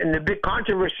 And the big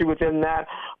controversy within that,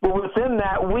 but within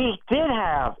that we did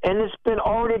have, and it's been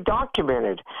already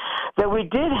documented, that we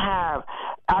did have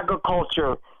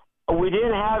agriculture We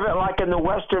didn't have it like in the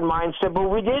Western mindset, but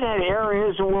we did have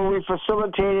areas where we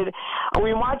facilitated.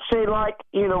 We might say, like,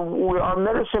 our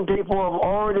medicine people have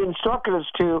already instructed us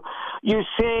to. You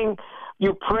sing,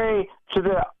 you pray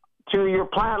to your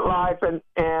plant life and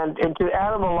to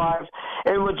animal life,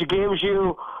 and which gives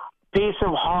you peace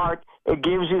of heart. It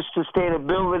gives you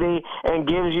sustainability and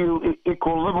gives you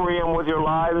equilibrium with your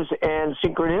lives and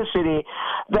synchronicity.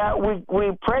 That we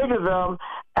pray to them.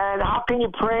 And how can you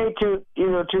pray to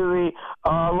the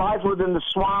life within the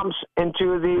swamps and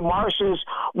to the marshes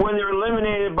when they're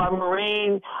eliminated by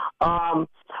marine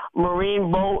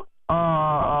boat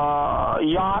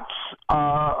yachts,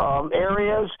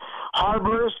 areas,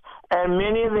 harbors, and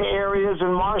many of the areas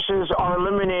and marshes are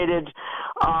eliminated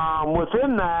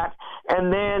within that,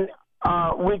 and then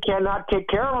we cannot take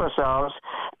care of ourselves.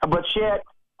 But yet,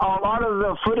 a lot of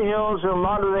the foothills and a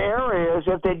lot of the areas,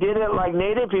 if they did it like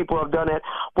Native people have done it,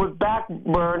 would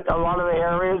backburn a lot of the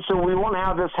areas, so we won't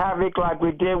have this havoc like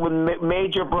we did with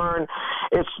Major Burn.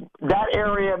 It's that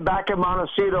area back in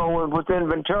Montecito within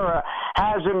Ventura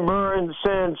hasn't burned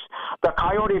since the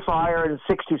Coyote Fire in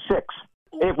 '66.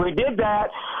 If we did that,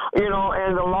 and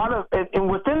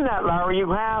within that, Larry,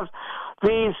 you have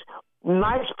these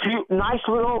nice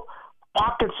little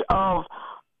pockets of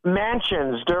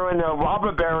mansions during the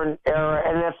robber baron era,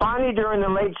 and then finally during the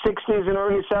late 60s and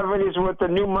early 70s with the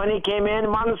new money came in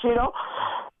Montecito,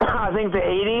 I think the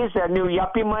 80s, that new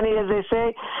yuppie money, as they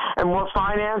say, and more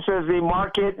finance as the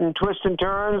market and twists and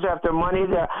turns after money,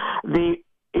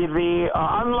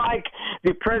 unlike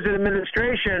the present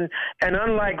administration and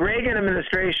unlike Reagan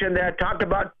administration that talked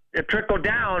about trickle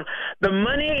down, the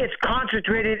money is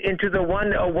concentrated into the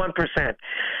 1%.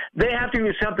 They have to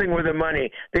do something with the money.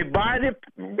 They buy the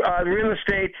real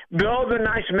estate, build the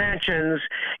nice mansions.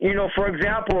 For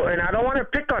example, and I don't want to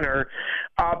pick on her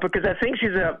because I think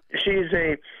she's a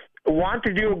want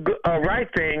to do a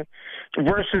right thing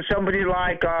versus somebody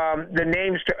like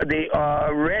the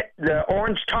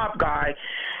orange top guy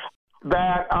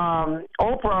that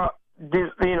Oprah.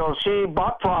 She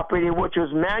bought property which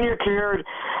was manicured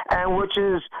and which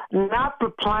is not the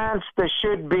plants that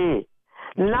should be,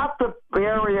 not the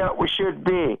area we should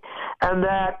be. And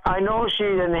that I know she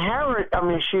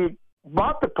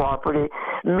bought the property.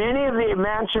 Many of the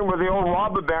mansion were the old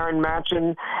robber baron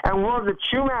mansion, and one of the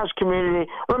Chumash community.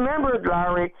 Remember,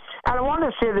 Larry, and I want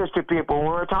to say this to people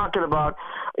when we're talking about,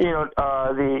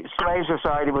 the slave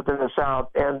society within the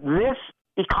South, and this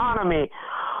economy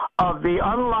of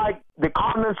unlike the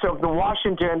comments of the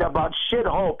Washington about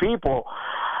shithole people,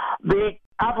 the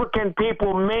African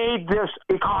people made this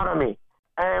economy,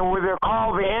 and they're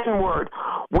called the N-word.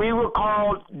 We were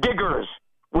called diggers,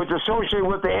 which is associated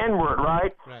with the N-word,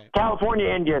 right? California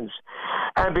Indians.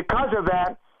 And because of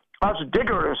that, us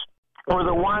diggers were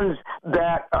the ones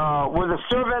that were the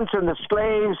servants and the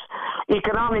slaves,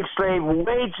 economic slave,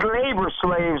 wage labor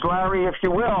slaves, Larry, if you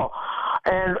will,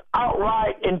 and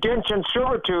outright indentured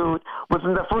servitude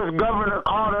within the first governor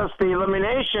called us the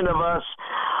elimination of us,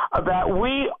 that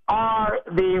we are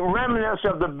the remnants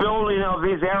of the building of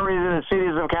these areas in the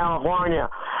cities of California.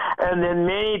 And then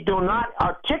many do not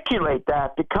articulate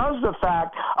that because of the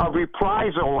fact of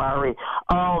reprisal, Larry,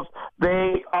 of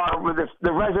they are,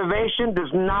 the reservation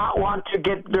does not want to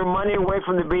get their money away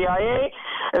from the BIA,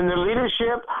 and the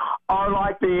leadership are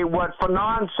like what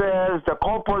Fanon says, the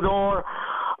comprador,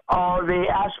 or the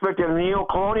aspect of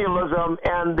neocolonialism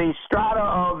and the strata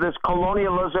of this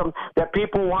colonialism that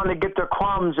people want to get their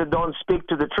crumbs and don't speak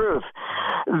to the truth.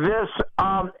 This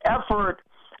effort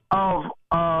of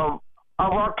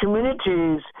our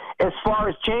communities, as far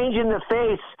as changing the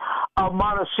face of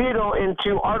Montecito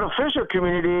into artificial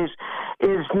communities,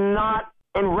 is not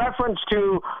in reference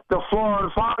to the flora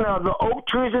and fauna. The oak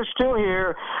trees are still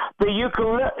here. The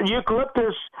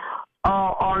eucalyptus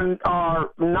are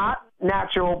not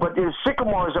natural, but the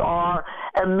sycamores are,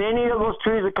 and many of those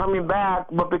trees are coming back.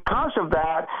 But because of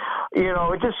that,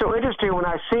 it's just so interesting when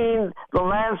I seen the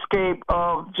landscape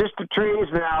of just the trees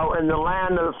now and the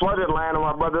land, the flooded land of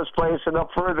my brother's place and up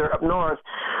further up north,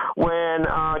 when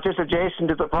just adjacent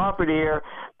to the property here,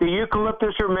 the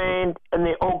eucalyptus remained and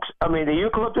the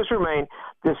eucalyptus remained,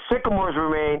 the sycamores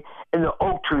remained, and the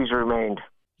oak trees remained.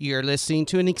 You're listening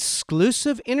to an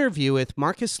exclusive interview with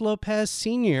Marcus Lopez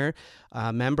Sr.,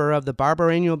 a member of the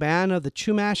Barbareño Band of the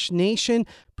Chumash Nation,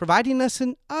 providing us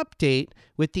an update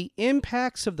with the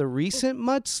impacts of the recent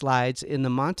mudslides in the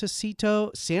Montecito,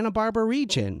 Santa Barbara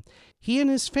region. He and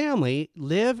his family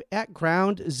live at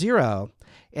Ground Zero.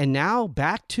 And now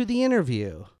back to the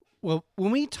interview. Well, when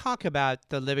we talk about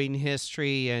the living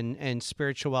history and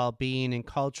spiritual well-being and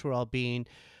cultural well-being,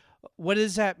 what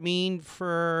does that mean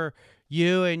for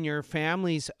you and your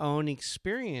family's own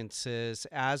experiences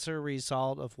as a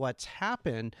result of what's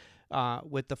happened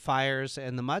with the fires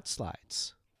and the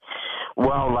mudslides.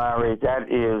 Well, Larry, that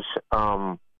is,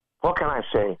 what can I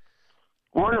say?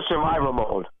 We're in a survival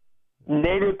mode.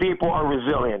 Native people are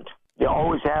resilient. They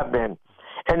always have been.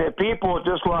 And the people,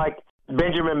 just like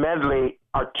Benjamin Medley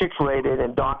articulated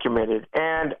and documented,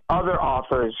 and other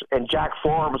authors, and Jack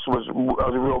Forbes was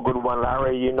a real good one,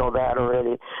 Larry, you know that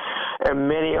already, and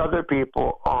many other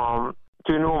people,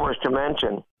 too numerous to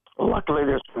mention. Luckily,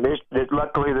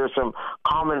 there's some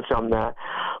comments on that.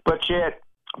 But yet,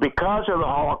 because of the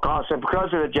Holocaust and because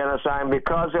of the genocide, and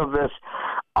because of this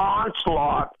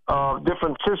onslaught of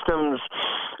different systems,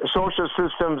 social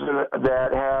systems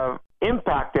that have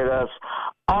impacted us,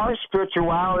 our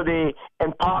spirituality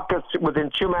in pockets within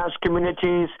Chumash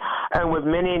communities and with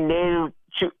many native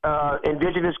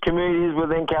indigenous communities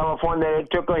within California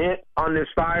that took a hit on these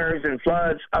fires and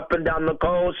floods up and down the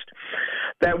coast,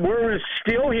 that we're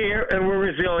still here and we're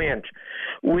resilient.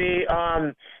 We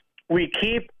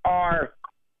keep our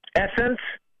essence,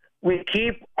 we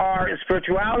keep our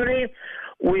spirituality.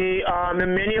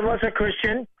 And many of us are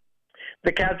Christian,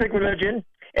 the Catholic religion,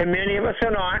 and many of us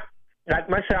are not, like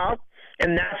myself,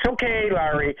 and that's okay,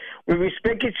 Larry. We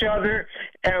respect each other,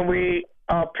 and we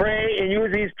pray and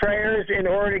use these prayers in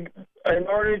order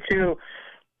to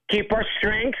keep our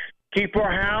strength, keep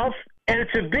our health, and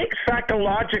it's a big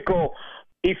psychological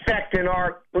effect in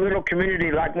our little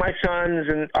community. Like my sons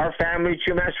and our family,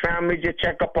 Chumash family, just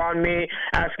check up on me,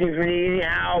 asking if we need any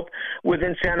help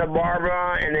within Santa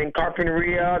Barbara and in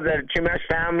Carpinteria. The Chumash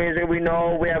families that we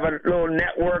know, we have a little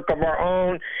network of our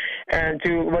own. And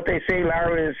to what they say,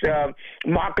 Larry, is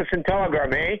moccasin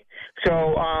telegram, eh?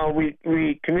 So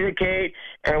we communicate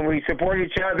and we support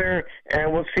each other,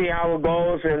 and we'll see how it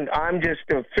goes. And I'm just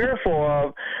fearful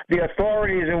of the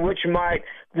authorities in which might,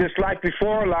 just like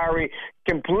before, Larry,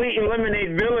 completely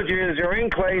eliminate villages or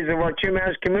enclaves of our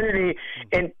Chumash community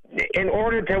in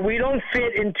order that we don't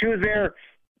fit into their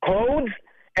codes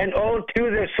and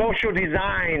to their social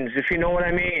designs, if you know what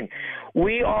I mean.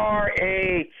 We are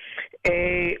an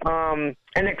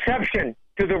exception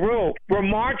to the rule. We're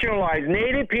marginalized.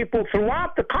 Native people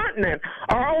throughout the continent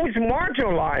are always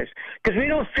marginalized because we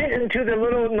don't fit into the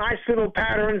nice little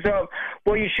patterns of,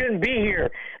 well, you shouldn't be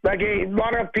here. Like a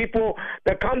lot of people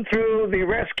that come through the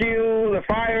rescue, the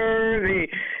fire,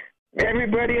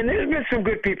 everybody, and there's been some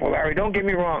good people, Larry, don't get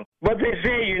me wrong, but they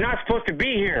say you're not supposed to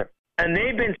be here. And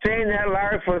they've been saying that,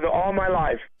 Larry, for all my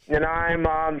life. And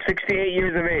I'm 68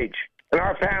 years of age. And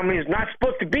our family is not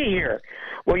supposed to be here.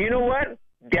 Well, you know what?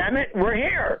 Damn it, we're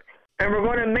here. And we're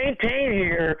going to maintain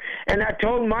here. And I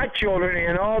told my children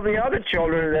and all the other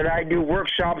children that I do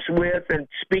workshops with and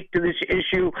speak to this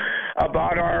issue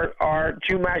about our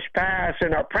Chumash past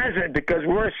and our present, because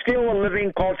we're still a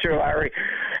living culture, Larry.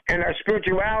 And our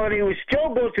spirituality, we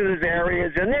still go to these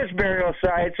areas and there's burial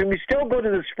sites, and we still go to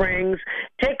the springs,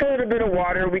 take a little bit of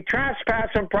water. We trespass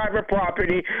on private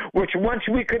property, which once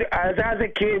we could, as a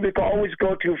kid, we could always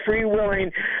go to free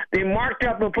willing. They marked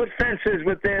up and put fences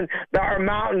within our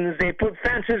mountains. They put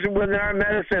fences within our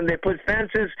medicine. They put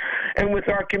fences and with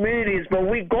our communities. But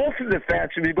we go through the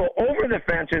fences. We go over the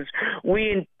fences.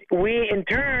 We in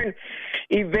turn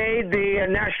evade the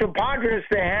national padres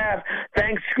they have,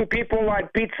 thanks to people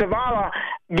like Pete Zavala,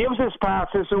 gives us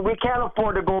passes, so we can't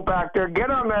afford to go back there, get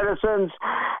our medicines,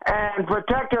 and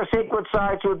protect our sacred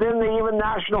sites within the even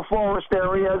national forest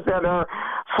areas that are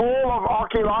full of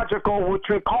archaeological, which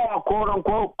we call,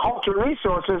 quote-unquote, cultural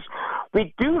resources.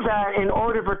 We do that in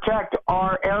order to protect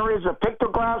our areas of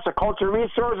pictographs, the cultural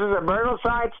resources, and burial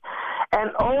sites,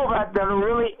 and all of that are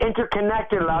really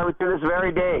interconnected, Larry, to this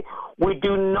very day. We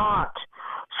do not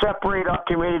separate our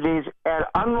communities, and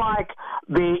unlike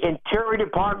the Interior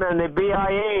Department and the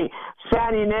BIA,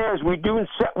 San Ynez, we do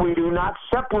not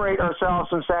separate ourselves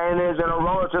from San Ynez and our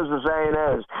relatives of San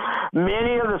Ynez.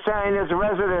 Many of the San Ynez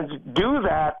residents do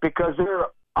that because they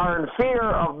are in fear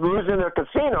of losing their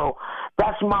casino.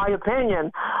 That's my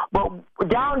opinion. But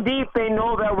down deep, they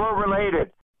know that we're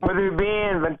related. Whether it be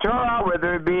in Ventura,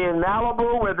 whether it be in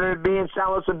Malibu, whether it be in San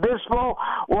Luis Obispo,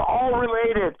 we're all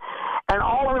related. And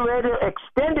all related,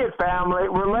 extended family,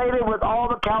 related with all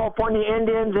the California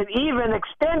Indians, and even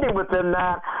extended within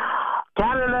that,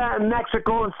 Canada and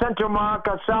Mexico and Central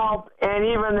America, South, and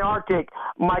even the Arctic.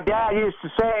 My dad used to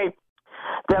say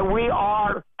that we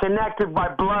are connected by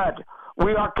blood.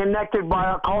 We are connected by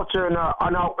our culture and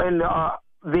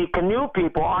the canoe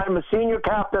people. I'm a senior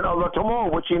captain of the Tomo,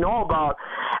 which you know about,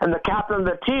 and the captain of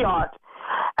the Tiot.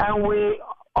 And we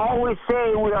always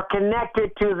say we are connected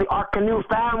to our canoe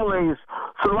families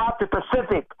throughout the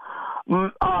Pacific.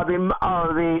 the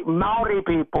Maori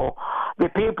people, the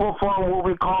people from what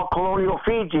we call colonial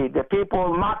Fiji, the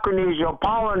people of Micronesia,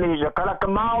 Polynesia,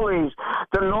 Karakamaulis,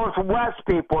 the Northwest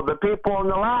people, the people in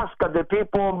Alaska, the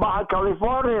people in Baja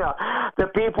California, the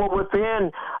people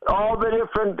within all the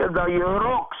different, the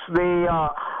Yuruks, the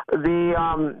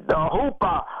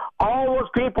Hupa, all those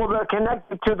people that are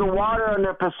connected to the water and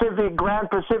the Pacific, Grand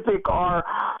Pacific, or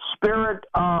spirit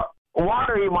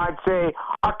water, you might say,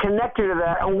 are connected to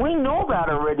that. And we know that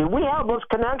already. We have those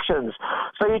connections.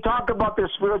 So you talk about the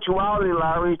spirituality,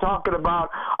 Larry, you're talking about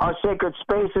our sacred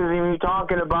spaces, and you're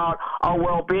talking about our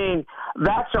well-being.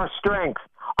 That's our strength.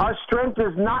 Our strength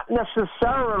is not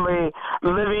necessarily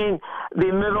living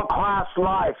the middle-class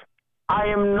life. I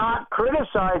am not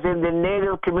criticizing the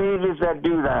Native communities that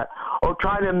do that or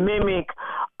trying to mimic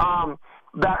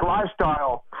that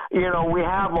lifestyle. You know, we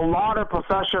have a lot of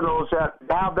professionals that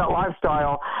have that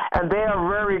lifestyle, and they are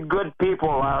very good people,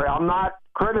 Larry. I'm not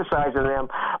criticizing them,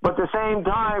 but at the same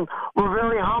time, we're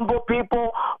very humble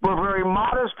people. We're very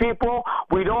modest people.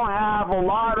 We don't have a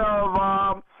lot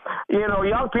of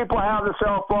young people have the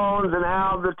cell phones and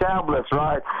have the tablets,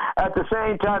 right? At the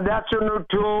same time, that's a new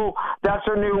tool, that's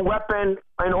a new weapon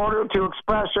in order to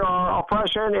express our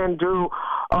oppression and to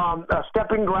a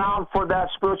stepping ground for that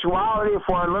spirituality,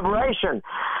 for our liberation.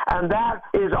 And that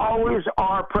is always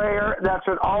our prayer. That's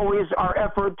always our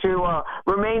effort to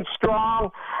remain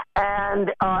strong and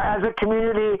as a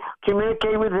community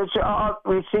communicate with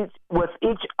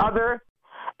each other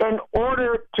in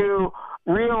order to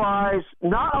realize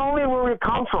not only where we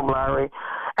come from, Larry,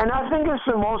 and I think it's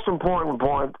the most important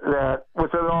point that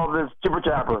within all this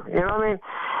jibber-jabber, you know what I mean?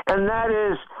 And that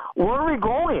is, where are we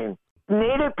going?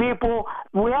 Native people,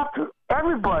 we have to,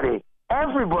 everybody,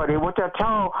 what they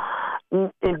tell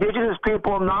indigenous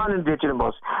people,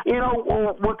 non-indigenous. You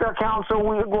know, with our council,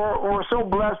 we're so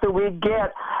blessed that we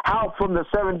get help from the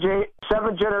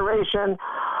seventh generation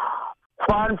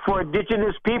fund for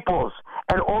indigenous peoples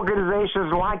and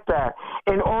organizations like that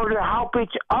in order to help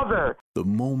each other. The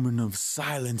moment of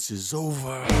silence is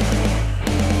over.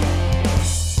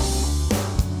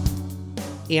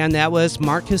 And that was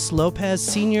Marcus Lopez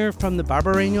Sr. from the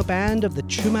Barbareño Band of the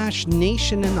Chumash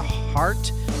Nation in the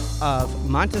heart of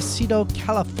Montecito,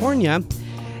 California.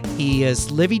 He is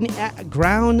living at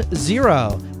Ground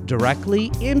Zero,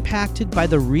 directly impacted by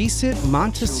the recent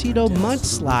Montecito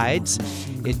mudslides.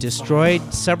 It destroyed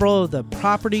several of the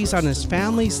properties on his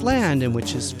family's land in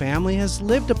which his family has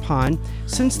lived upon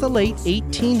since the late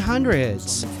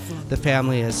 1800s. The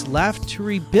family is left to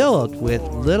rebuild with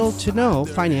little to no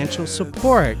financial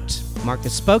support.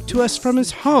 Marcus spoke to us from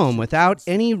his home without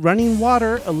any running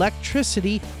water,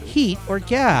 electricity, heat, or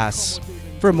gas.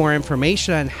 For more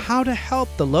information on how to help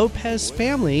the Lopez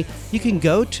family, you can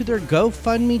go to their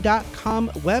GoFundMe.com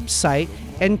website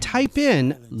and type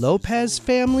in Lopez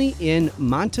Family in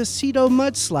Montecito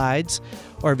Mudslides,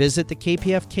 or visit the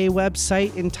KPFK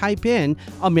website and type in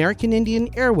American Indian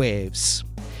Airwaves.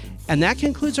 And that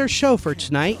concludes our show for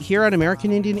tonight here on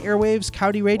American Indian Airwaves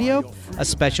Coyote Radio. A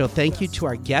special thank you to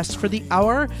our guest for the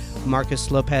hour,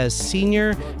 Marcus Lopez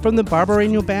Sr. from the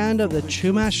Barbareño Band of the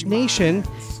Chumash Nation.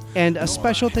 And a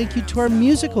special thank you to our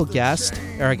musical guest,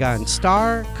 Aragon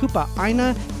Star, Kupa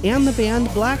Aina, and the band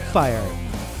Blackfire.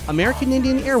 American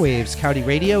Indian Airwaves Coyote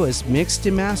Radio is mixed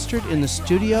and mastered in the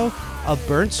studio of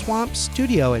Burnt Swamp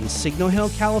Studio in Signal Hill,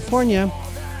 California.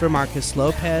 For Marcus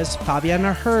Lopez,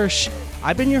 Fabiana Hirsch,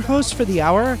 I've been your host for the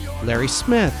hour, Larry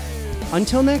Smith.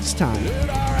 Until next time.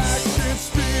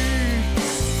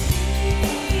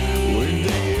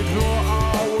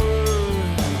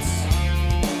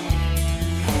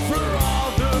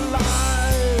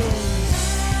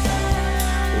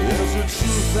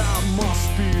 That must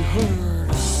be heard.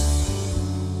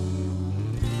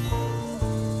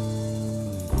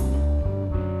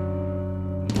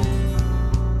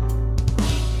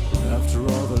 After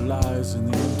all the lies and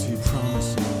the empty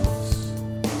promises,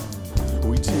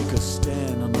 we take a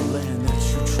stand on the land that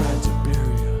you tried to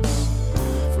bury us.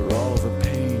 For all the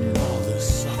pain and all the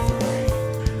suffering,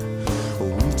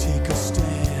 we take a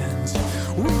stand.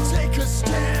 We take a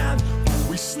stand.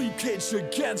 We sleep caged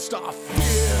against our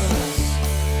fears.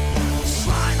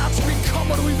 Try not to become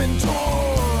what we've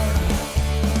endured,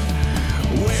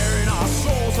 wearing our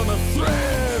souls on a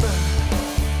thread.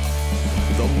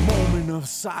 The moment of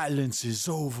silence is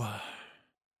over.